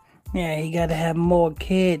 Yeah, you gotta have more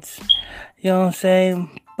kids. You know what I'm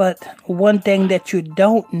saying? But one thing that you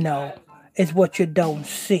don't know is what you don't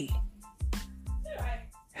see.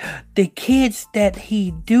 The kids that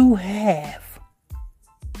he do have,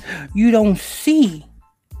 you don't see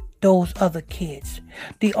those other kids.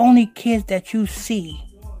 The only kids that you see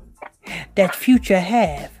that Future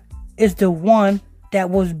have is the one that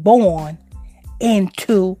was born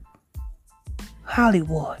into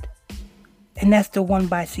Hollywood. And that's the one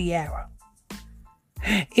by Ciara.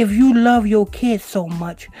 If you love your kids so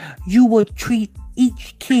much, you would treat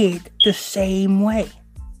each kid the same way.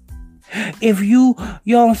 If you know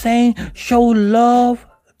what I'm saying, show love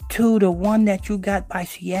to the one that you got by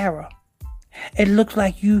Ciara, it looks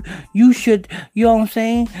like you should, you know what I'm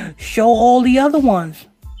saying, show all the other ones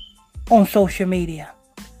on social media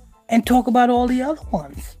and talk about all the other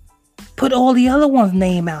ones. Put all the other ones'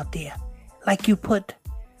 name out there like you put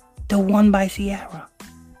the one by Ciara.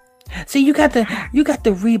 See, you got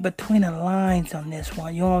to read between the lines on this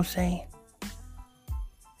one, you know what I'm saying?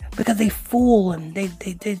 Because they fooling, they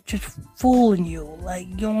just fooling you, like,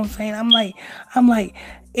 you know what I'm saying? I'm like,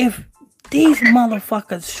 if these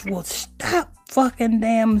motherfuckers will stop fucking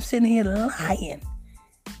damn sitting here lying.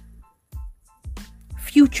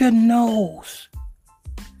 Future knows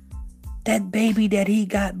that baby that he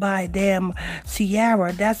got by damn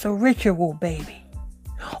Ciara, that's a ritual baby.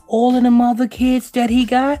 All of them other kids that he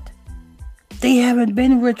got, they haven't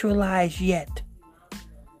been ritualized yet.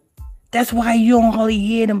 That's why you don't hardly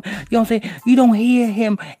hear them, you know what I'm saying? You don't hear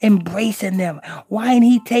him embracing them. Why ain't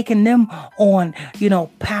he taking them on,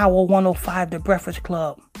 Power 105, The Breakfast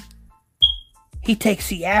Club? He takes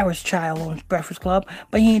Ciara's child on his Breakfast Club,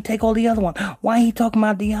 but he ain't take all the other ones. Why ain't he talking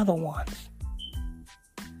about the other ones?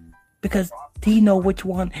 Because he know which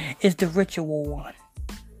one is the ritual one.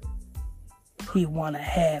 He want to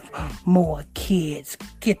have more kids.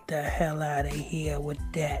 Get the hell out of here with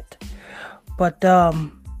that. But,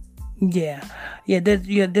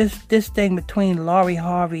 this thing between Lori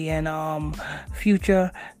Harvey and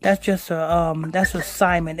Future, that's just that's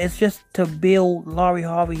assignment. It's just to build Lori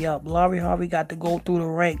Harvey up. Lori Harvey got to go through the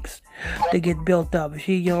ranks to get built up.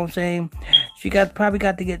 She, you know what I'm saying? She probably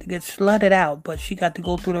got to get slutted out, but she got to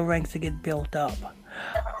go through the ranks to get built up.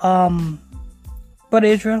 But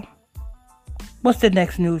Israel, what's the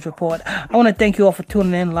next news report? I want to thank you all for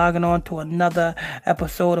tuning in, logging on to another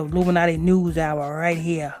episode of Illuminati News Hour right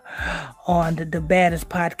here on the baddest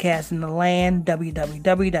podcast in the land,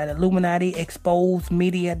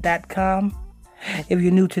 www.illuminatiexposedmedia.com. If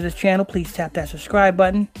you're new to this channel, please tap that subscribe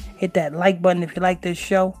button. Hit that like button if you like this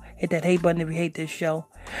show. Hit that hate button if you hate this show.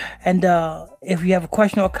 And if you have a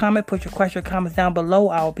question or comment, put your question or comments down below.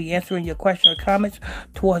 I'll be answering your question or comments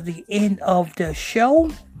towards the end of the show.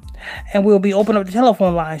 And we'll be opening up the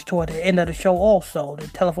telephone lines toward the end of the show also. The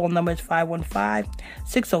telephone number is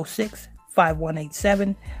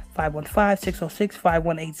 515-606-5187.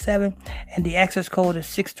 515-606-5187. And the access code is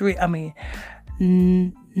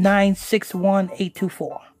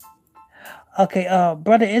 961-824. Okay,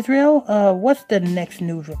 Brother Israel, what's the next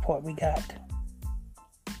news report we got?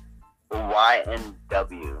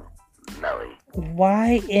 YNW Melly.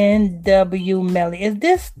 YNW Melly. Is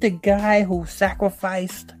this the guy who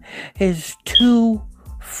sacrificed his 2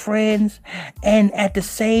 friends and at the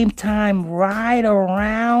same time ride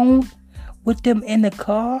around with them in the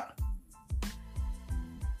car?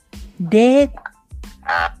 Dead?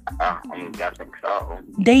 I'm guessing so.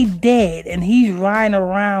 They dead, and he's riding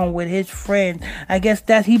around with his friends. I guess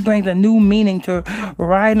he brings a new meaning to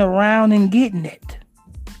riding around and getting it.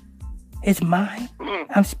 It's mine.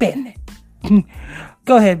 I'm spending it.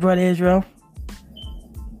 Go ahead, Brother Israel.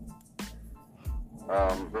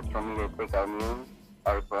 Just for me to take out news,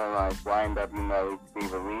 article headlines, YNW Melly to be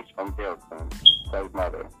released from jail soon, says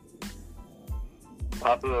mother.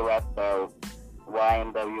 Popular rap star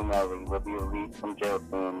FRATES-YNW Melly will be released from jail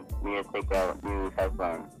soon, Mia Takeout News has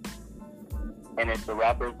learned. And it's the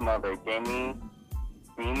rapper's mother, Jamie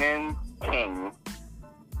Demon King,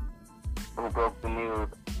 who broke the news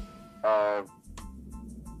of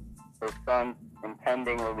her son's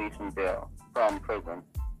impending release from prison.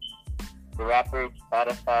 The rapper's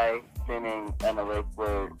Spotify streaming analytics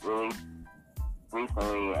were released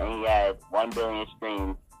recently, and he had 1 billion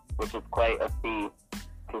streams, which is quite a feat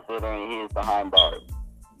considering he is behind bars.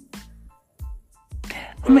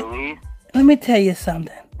 Let me tell you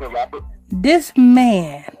something. The rapper, this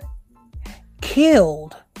man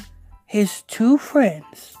killed his 2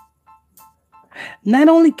 friends. Not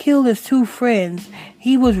only killed his 2 friends,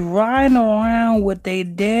 he was riding around with their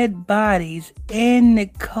dead bodies in the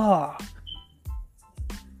car.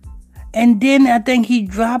 And then I think he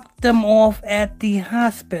dropped them off at the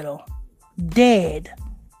hospital, dead.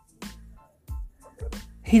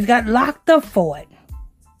 He's got locked up for it.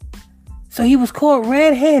 So he was caught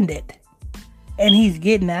red-handed. And he's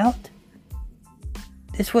getting out.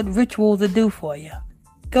 That's what rituals will do for you.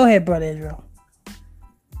 Go ahead, Brother Israel.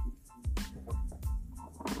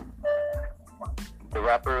 The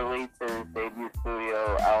rapper released his debut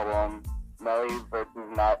studio album, Melly vs.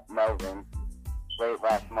 Melvin, late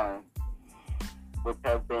last month, which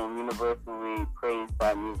has been universally praised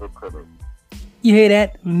by music critics. You hear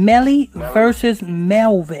that? Melly versus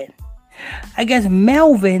Melvin. I guess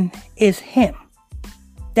Melvin is him.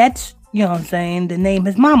 That's, you know what I'm saying, the name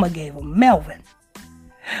his mama gave him, Melvin.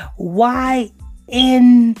 YNYWN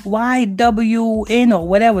or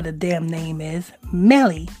whatever the damn name is,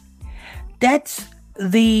 Melly. That's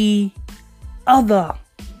the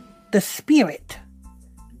spirit.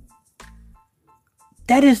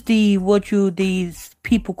 That is these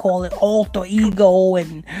people call it alter ego,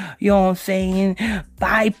 and you know what I'm saying,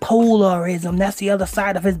 bipolarism. That's the other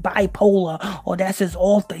side of his bipolar, or that's his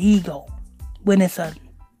alter ego. That's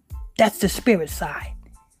the spirit side.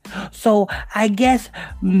 So I guess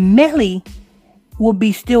Melly will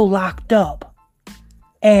be still locked up,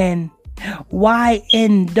 and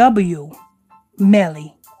YNW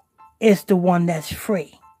Melly is the one that's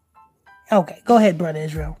free. Okay, go ahead, Brother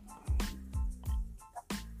Israel.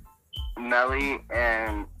 Melly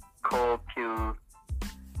and Cole Q's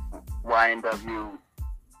YNW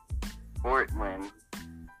Portland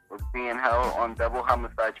was being held on double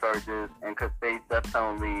homicide charges and could face death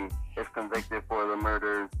penalty if convicted for the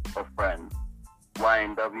murders of friends,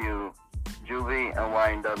 YNW Juvie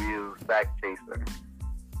and YNW Sack Chaser.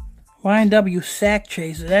 YNW Sack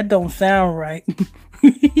Chaser. That don't sound right.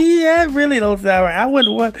 Yeah, it really don't sound right. I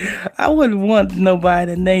wouldn't want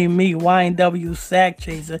nobody to name me YNW Sack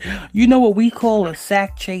Chaser. You know what we call a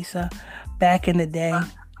sack chaser back in the day?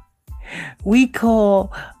 We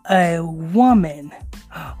call a woman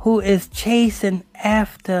who is chasing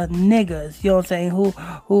after niggas, you know what I'm saying,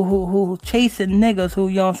 who chasing niggas, who,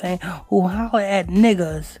 you know what I'm saying, who holler at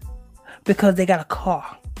niggas because they got a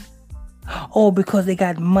car, or because they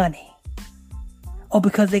got money, or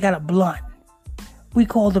because they got a blunt. We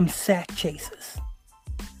call them sack chasers.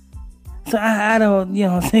 So I don't, you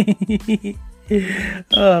know what I'm saying?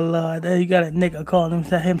 Oh, Lord. You got a nigga calling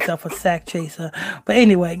himself a sack chaser. But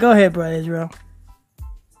anyway, go ahead, Brother Israel.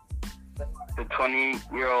 The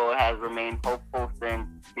 20-year-old has remained hopeful since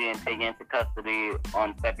being taken into custody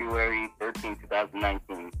on February 13,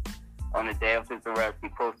 2019. On the day of his arrest, he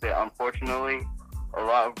posted, "Unfortunately, a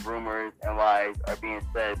lot of rumors and lies are being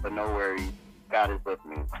said, but no worries. God is with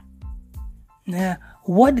me." Now,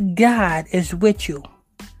 what God is with you?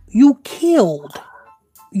 You killed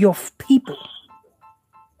your people.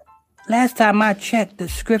 Last time I checked, the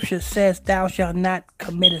scripture says, "Thou shalt not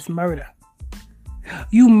commit murder."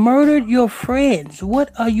 You murdered your friends.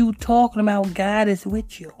 What are you talking about? God is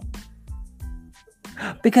with you.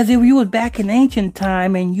 Because if you was back in ancient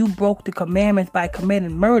time and you broke the commandments by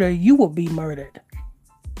committing murder, you would be murdered.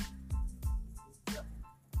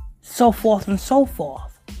 So forth and so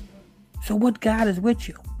forth. So what God is with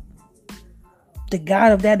you? The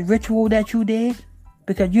God of that ritual that you did?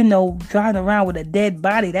 Because, you know, driving around with a dead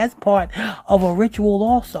body, that's part of a ritual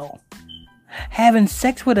also. Having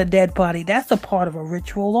sex with a dead body, that's a part of a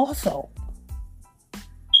ritual also.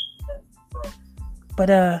 But,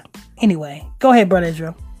 anyway, go ahead, Brother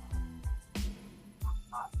Israel.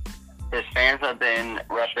 His fans have been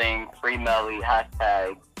repping Free Melly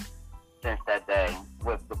hashtag since that day,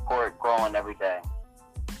 with support growing every day.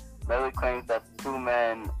 Melly claims that 2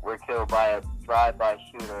 men were killed by a drive-by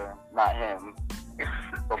shooter, not him,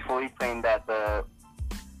 but police claim that the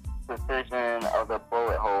precision of the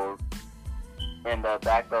bullet holes in the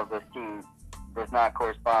back of the seat does not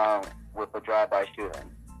correspond with a drive-by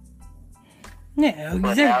shooting. Yeah, But now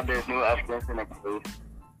exactly. there's new evidence in the case.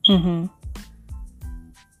 Mm-hmm.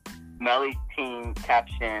 Melly's team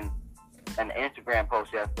captioned an Instagram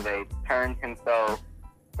post yesterday, turned himself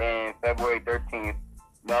in February 13th.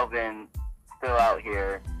 Melvin still out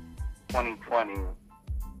here, 2020.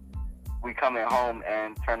 We coming home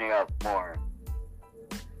and turning up more.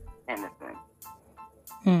 Innocent.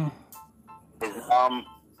 His mom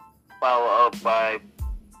follow up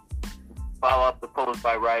the post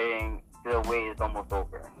by writing, "The wait is almost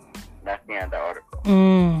over." That's the end of the article.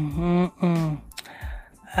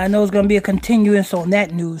 I know it's gonna be a continuance on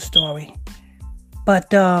that news story,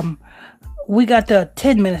 but we got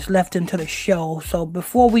 10 minutes left into the show. So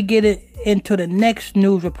before we get it into the next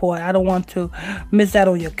news report, I don't want to miss out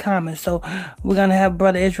on your comments. So we're going to have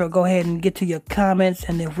Brother Israel go ahead and get to your comments.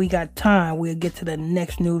 And if we got time, we'll get to the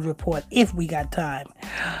next news report if we got time.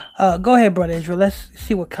 Go ahead, Brother Israel. Let's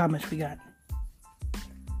see what comments we got.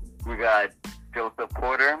 We got Joseph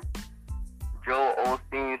Porter. Joel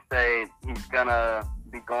Osteen said he's going to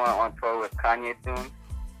be going on tour with Kanye soon.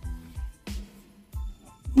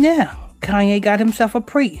 Yeah. Kanye got himself a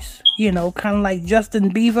priest, kind of like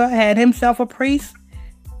Justin Bieber had himself a priest.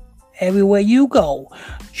 Everywhere you go,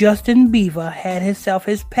 Justin Bieber had himself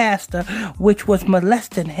his pastor, which was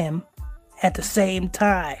molesting him at the same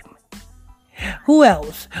time. Who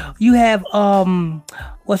else? You have,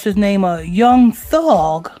 what's his name? Young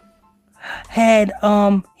Thug had,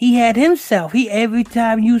 he had himself. Every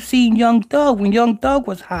time you seen Young Thug, when Young Thug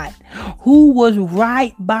was hot, who was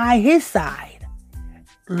right by his side?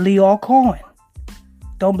 Lyor Cohen.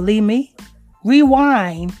 Don't believe me?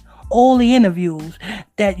 Rewind all the interviews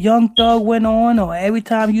that Young Thug went on, or every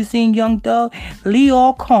time you seen Young Thug,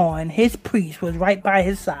 Lyor Cohen, his priest, was right by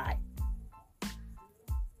his side.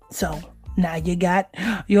 So now you got,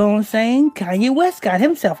 you know what I'm saying? Kanye West got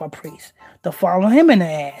himself a priest to follow him in the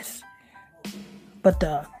ass. But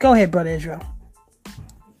go ahead, Brother Israel.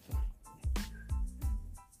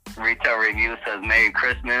 Retail Review says Merry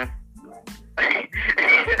Christmas.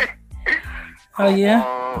 Oh yeah.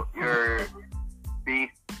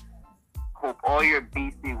 Hope all your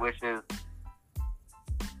BC wishes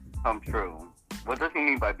come true. What does he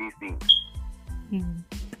mean by BC?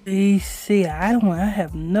 BC, I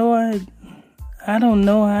have no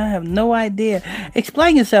idea.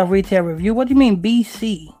 Explain yourself, Retail Review. What do you mean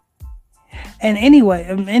BC? And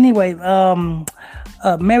anyway,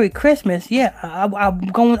 Merry Christmas. Yeah,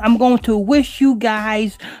 I'm going to wish you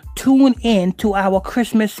guys tune in to our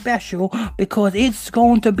Christmas special because it's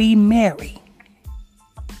going to be merry.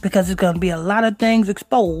 Because there's going to be a lot of things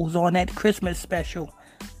exposed on that Christmas special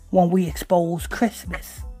when we expose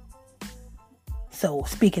Christmas. So,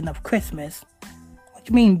 speaking of Christmas, what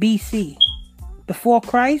do you mean BC? Before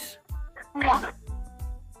Christ?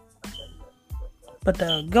 But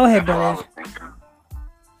go ahead, brothers.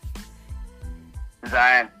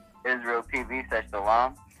 Zion Israel TV says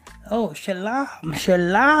shalom. Oh, shalom,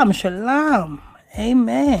 shalom, shalom.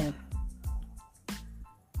 Amen.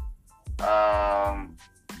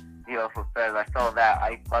 He also says, I saw that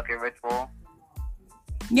ice bucket ritual.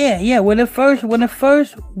 Yeah. When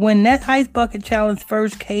that ice bucket challenge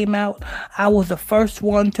first came out, I was the first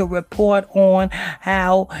one to report on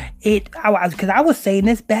how because I was saying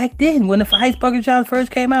this back then when the ice bucket challenge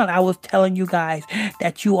first came out. I was telling you guys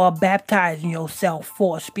that you are baptizing yourself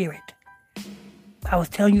for a spirit. I was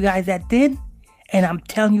telling you guys that then, and I'm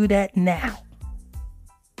telling you that now.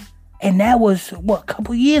 And that was a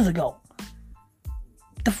couple years ago.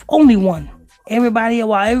 The only one.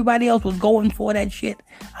 While everybody else was going for that shit,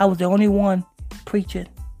 I was the only one preaching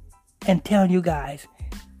and telling you guys,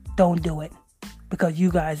 don't do it. Because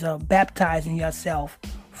you guys are baptizing yourself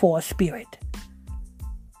for a spirit.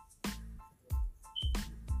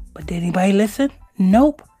 But did anybody listen?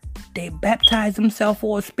 Nope. They baptized themselves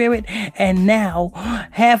for a spirit. And now,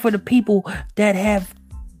 half of the people that have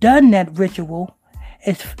done that ritual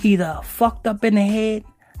is either fucked up in the head,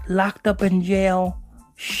 locked up in jail,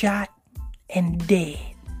 shot, and dead.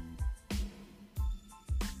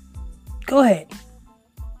 Go ahead.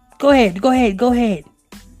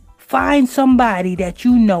 Find somebody that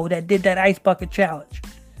you know that did that ice bucket challenge.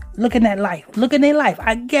 Look in their life.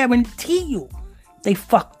 I guarantee you they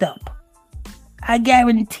fucked up. I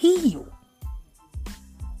guarantee you.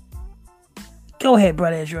 Go ahead,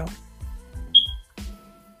 Brother Israel.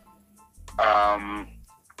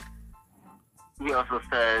 He also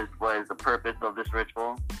says, what is the purpose of this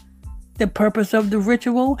ritual? The purpose of the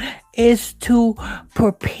ritual is to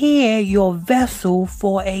prepare your vessel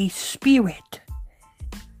for a spirit.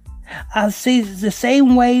 I see the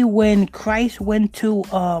same way when Christ went to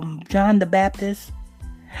John the Baptist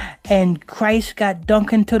and Christ got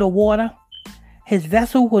dunked into the water His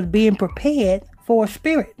vessel was being prepared for a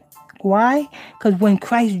spirit. Why? Because when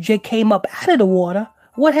Christ came up out of the water,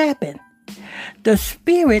 what happened? The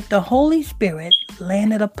Spirit, the Holy Spirit,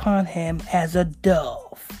 landed upon him as a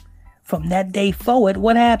dove. From that day forward,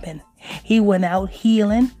 what happened? He went out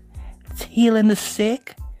healing the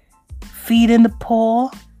sick, feeding the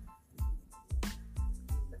poor.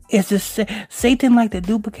 It's just Satan like to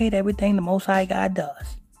duplicate everything the Most High God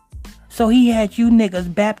does. So he had you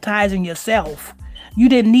niggas baptizing yourself. You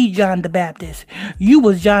didn't need John the Baptist. You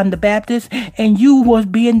was John the Baptist, and you was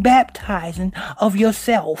being baptizing of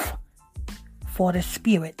yourself for the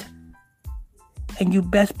Spirit. And you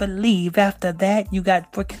best believe after that, you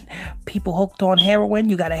got freaking people hooked on heroin.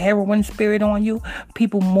 You got a heroin spirit on you.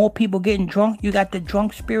 More people getting drunk. You got the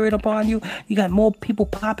drunk spirit upon you. You got more people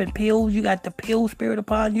popping pills. You got the pill spirit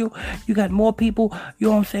upon you. You got more people, you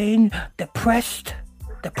know what I'm saying,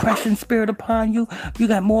 depression spirit upon you. You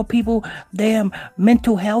got more people, damn,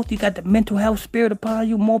 mental health. You got the mental health spirit upon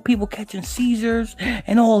you. More people catching seizures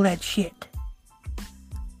and all that shit.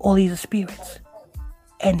 All these are spirits.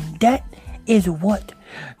 And that is what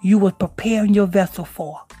you were preparing your vessel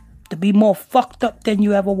for. To be more fucked up than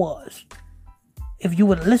you ever was. If you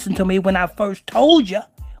would have listened to me when I first told you,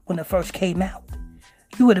 when it first came out,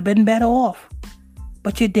 you would have been better off.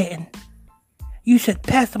 But you didn't. You said,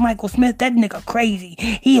 Pastor Michael Smith, that nigga crazy.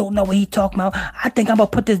 He don't know what he talking about. I think I'm going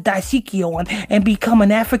to put this daishiki on and become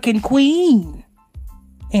an African queen.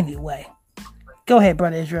 Anyway, go ahead,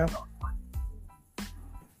 Brother Israel.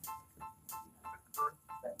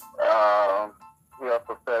 He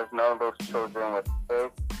also says none of those children were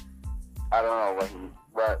sick. I don't know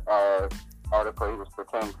what article he was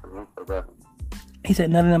pretending to me for that. He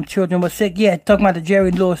said none of them children were sick. Yeah, talking about the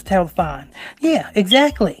Jerry Lewis telethon. Yeah,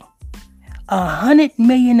 exactly. 100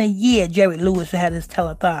 million a year Jerry Lewis had his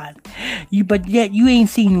telethon. But yet you ain't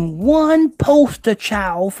seen one poster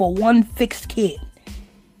child for one fixed kid.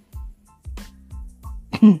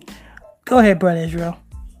 Go ahead, Brother Israel.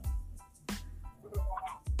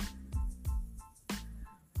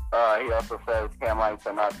 He also says Camites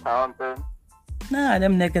are not talented. Nah,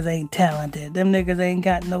 them niggas ain't talented. Them niggas ain't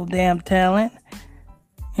got no damn talent.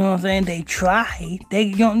 You know what I'm saying? They try.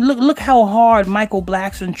 Look how hard Michael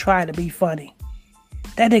Blackson tried to be funny.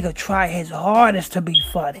 That nigga tried his hardest to be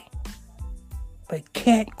funny. But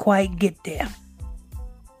can't quite get there.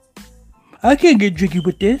 I can't get jiggy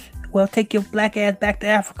with this. Well, take your black ass back to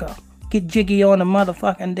Africa. Get jiggy on the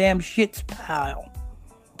motherfucking damn shits pile.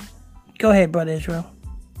 Go ahead, Brother Israel.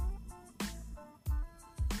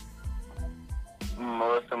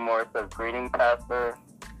 Melissa Moore says, greeting, Pastor.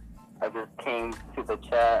 I just came to the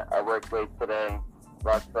chat. I worked late today.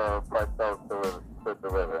 Lots of parcels to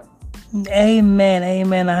deliver. Amen,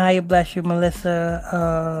 amen. How you bless you,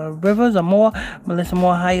 Melissa Rivers or Moore? Melissa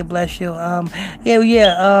Moore, how you bless you? We're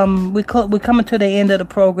coming to the end of the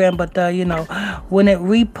program, but when it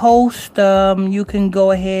reposts, you can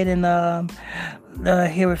go ahead and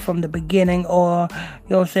hear it from the beginning, or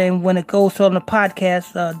when it goes on the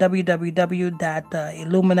podcast,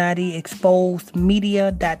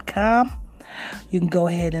 www.illuminatiexposedmedia.com. You can go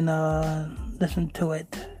ahead and listen to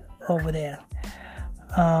it over there.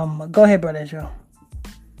 Go ahead, Brother Israel.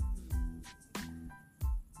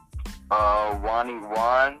 Wani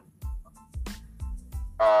Wan,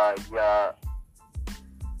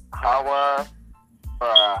 Hawa,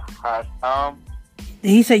 Hasham.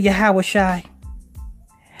 He said Yahweh Shai.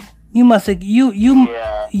 You must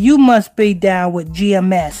be down with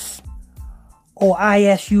GMS or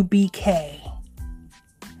ISUBK.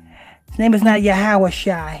 His name is not Yahweh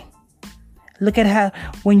Shai. Look at how,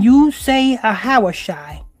 when you say Yahweh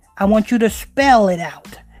Shai, I want you to spell it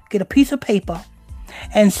out. Get a piece of paper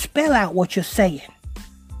and spell out what you're saying.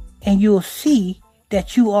 And you'll see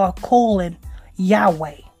that you are calling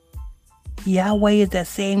Yahweh. Yahweh is that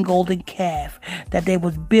same golden calf that they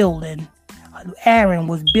was building. Aaron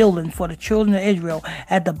was building for the children of Israel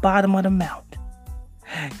at the bottom of the mount.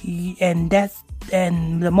 And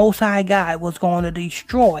the Most High God was going to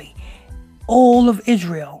destroy all of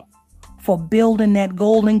Israel for building that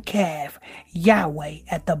golden calf, Yahweh,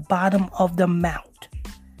 at the bottom of the mount.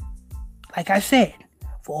 Like I said,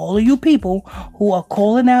 for all of you people who are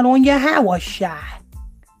calling out on Yahweh Shai,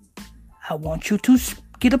 I want you to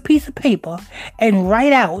get a piece of paper and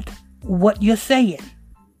write out what you're saying.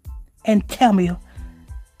 And tell me,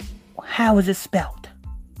 how is it spelled?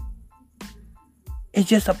 It's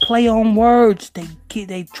just a play on words. They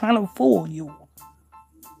trying to fool you.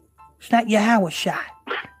 It's not Yahweh Shai.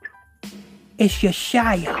 It's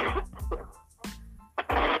Yeshaya.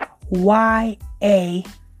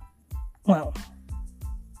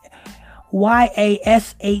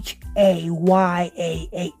 Yashayah.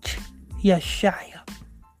 Yeshaya.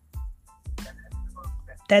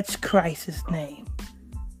 That's Christ's name.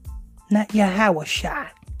 Not Yahweh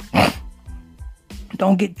Shai.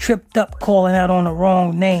 Don't get tripped up calling out on the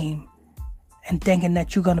wrong name and thinking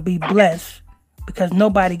that you're going to be blessed, because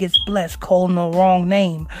nobody gets blessed calling the wrong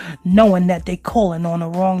name, knowing that they calling on the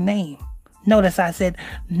wrong name. Notice I said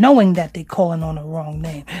knowing that they calling on the wrong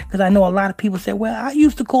name, because I know a lot of people say, well, I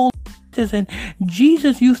used to call Jesus and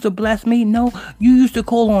Jesus used to bless me. No, you used to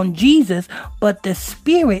call on Jesus, but the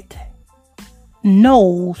Spirit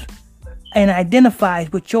knows and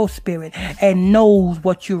identifies with your spirit and knows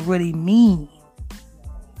what you really mean.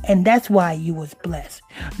 And that's why you was blessed.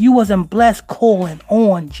 You wasn't blessed calling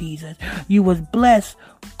on Jesus. You was blessed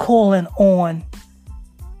calling on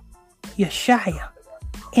Yeshaya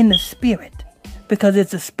in the spirit. Because it's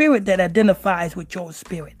the spirit that identifies with your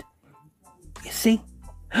spirit. You see?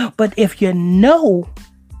 But if you know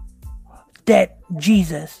that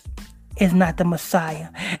Jesus is not the Messiah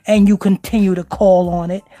and you continue to call on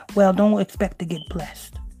it, well, don't expect to get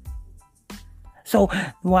blessed. So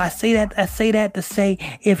when I say that to say,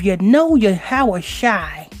 if you know Yahweh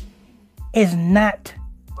Shai is not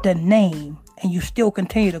the name and you still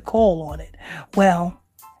continue to call on it, well,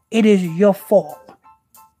 it is your fault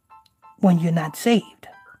when you're not saved.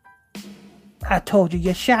 I told you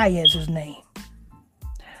Yeshaya is his name.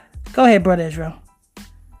 Go ahead, Brother Israel.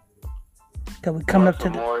 Because we coming up to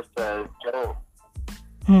the... Moore says, Joe.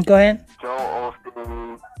 Go ahead. Joel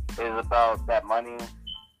Osteen is about that money.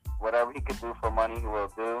 Whatever he could do for money, he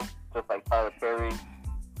will do. Just like Tyler Perry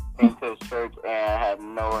came to his church and had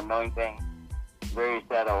no anointing. Very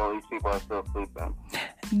sad that all these people are still sleeping.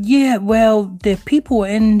 Yeah, well, the people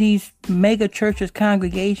in these mega churches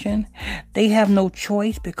congregation, they have no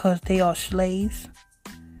choice because they are slaves.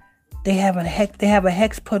 They have a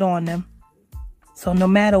hex put on them. So no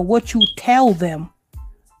matter what you tell them,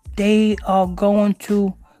 they are going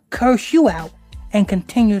to curse you out and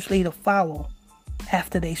continuously to follow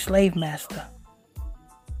after they slave master.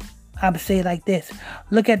 I would say it like this.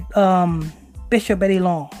 Look at Bishop Eddie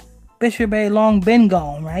Long. Bishop Eddie Long been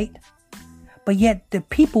gone, right? But yet the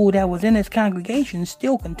people that was in his congregation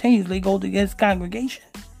still continuously go to his congregation.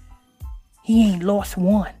 He ain't lost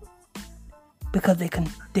one because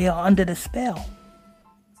they are under the spell.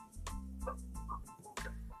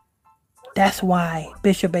 That's why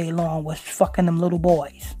Bishop Eddie Long was fucking them little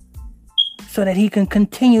boys, so that he can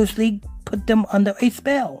continuously put them under a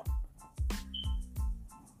spell.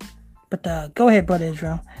 But go ahead, Brother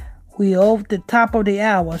Israel. We are over the top of the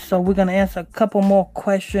hour, so we're going to answer a couple more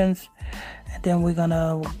questions, and then we're going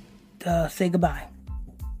to say goodbye.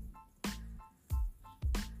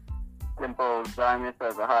 Simple Diamond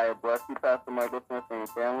says a higher bless you, Pastor Michael Smith, and your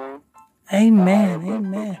family. Amen,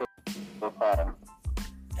 amen.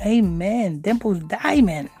 Amen. Dimples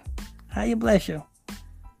Diamond. How you bless you?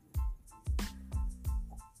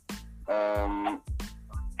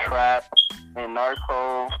 Trap and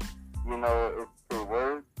narco, you know, it's 2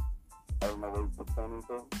 words. I don't know what you're saying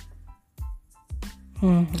to.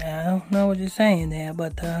 I don't know what you're saying there,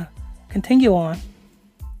 but continue on.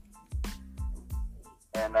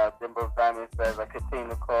 And Dimbo Diamond says, I continue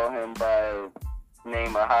to call him by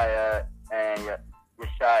name Ahia and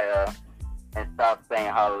Yeshaya and stop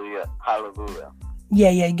saying hallelujah. Hallelujah. Yeah,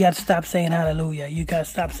 you got to stop saying hallelujah. You got to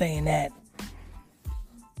stop saying that.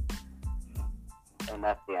 And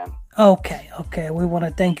that's the end. Okay. We want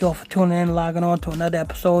to thank you all for tuning in, logging on to another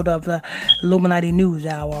episode of the Illuminati News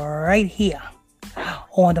Hour right here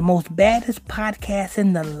on the most baddest podcast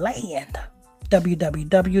in the land,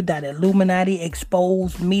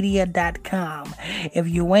 www.illuminatiexposedmedia.com. If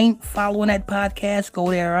you ain't following that podcast, go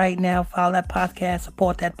there right now, follow that podcast,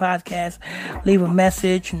 support that podcast, leave a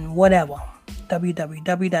message and whatever.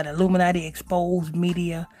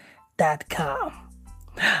 www.illuminatiexposedmedia.com.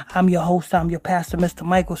 I'm your host, I'm your pastor, Mr.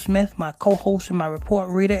 Michael Smith. My co-host and my report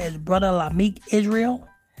reader is Brother Lamik Israel.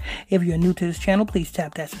 If you're new to this channel, please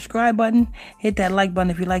tap that subscribe button. Hit that like button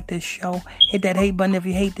if you like this show. Hit that hate button if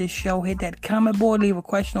you hate this show. Hit that comment board, leave a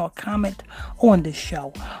question or comment on this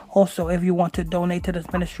show. Also, if you want to donate to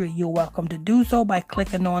this ministry, you're welcome to do so by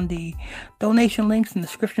clicking on the donation links in the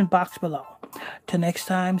description box below. Till next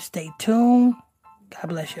time, stay tuned. God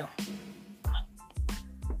bless you.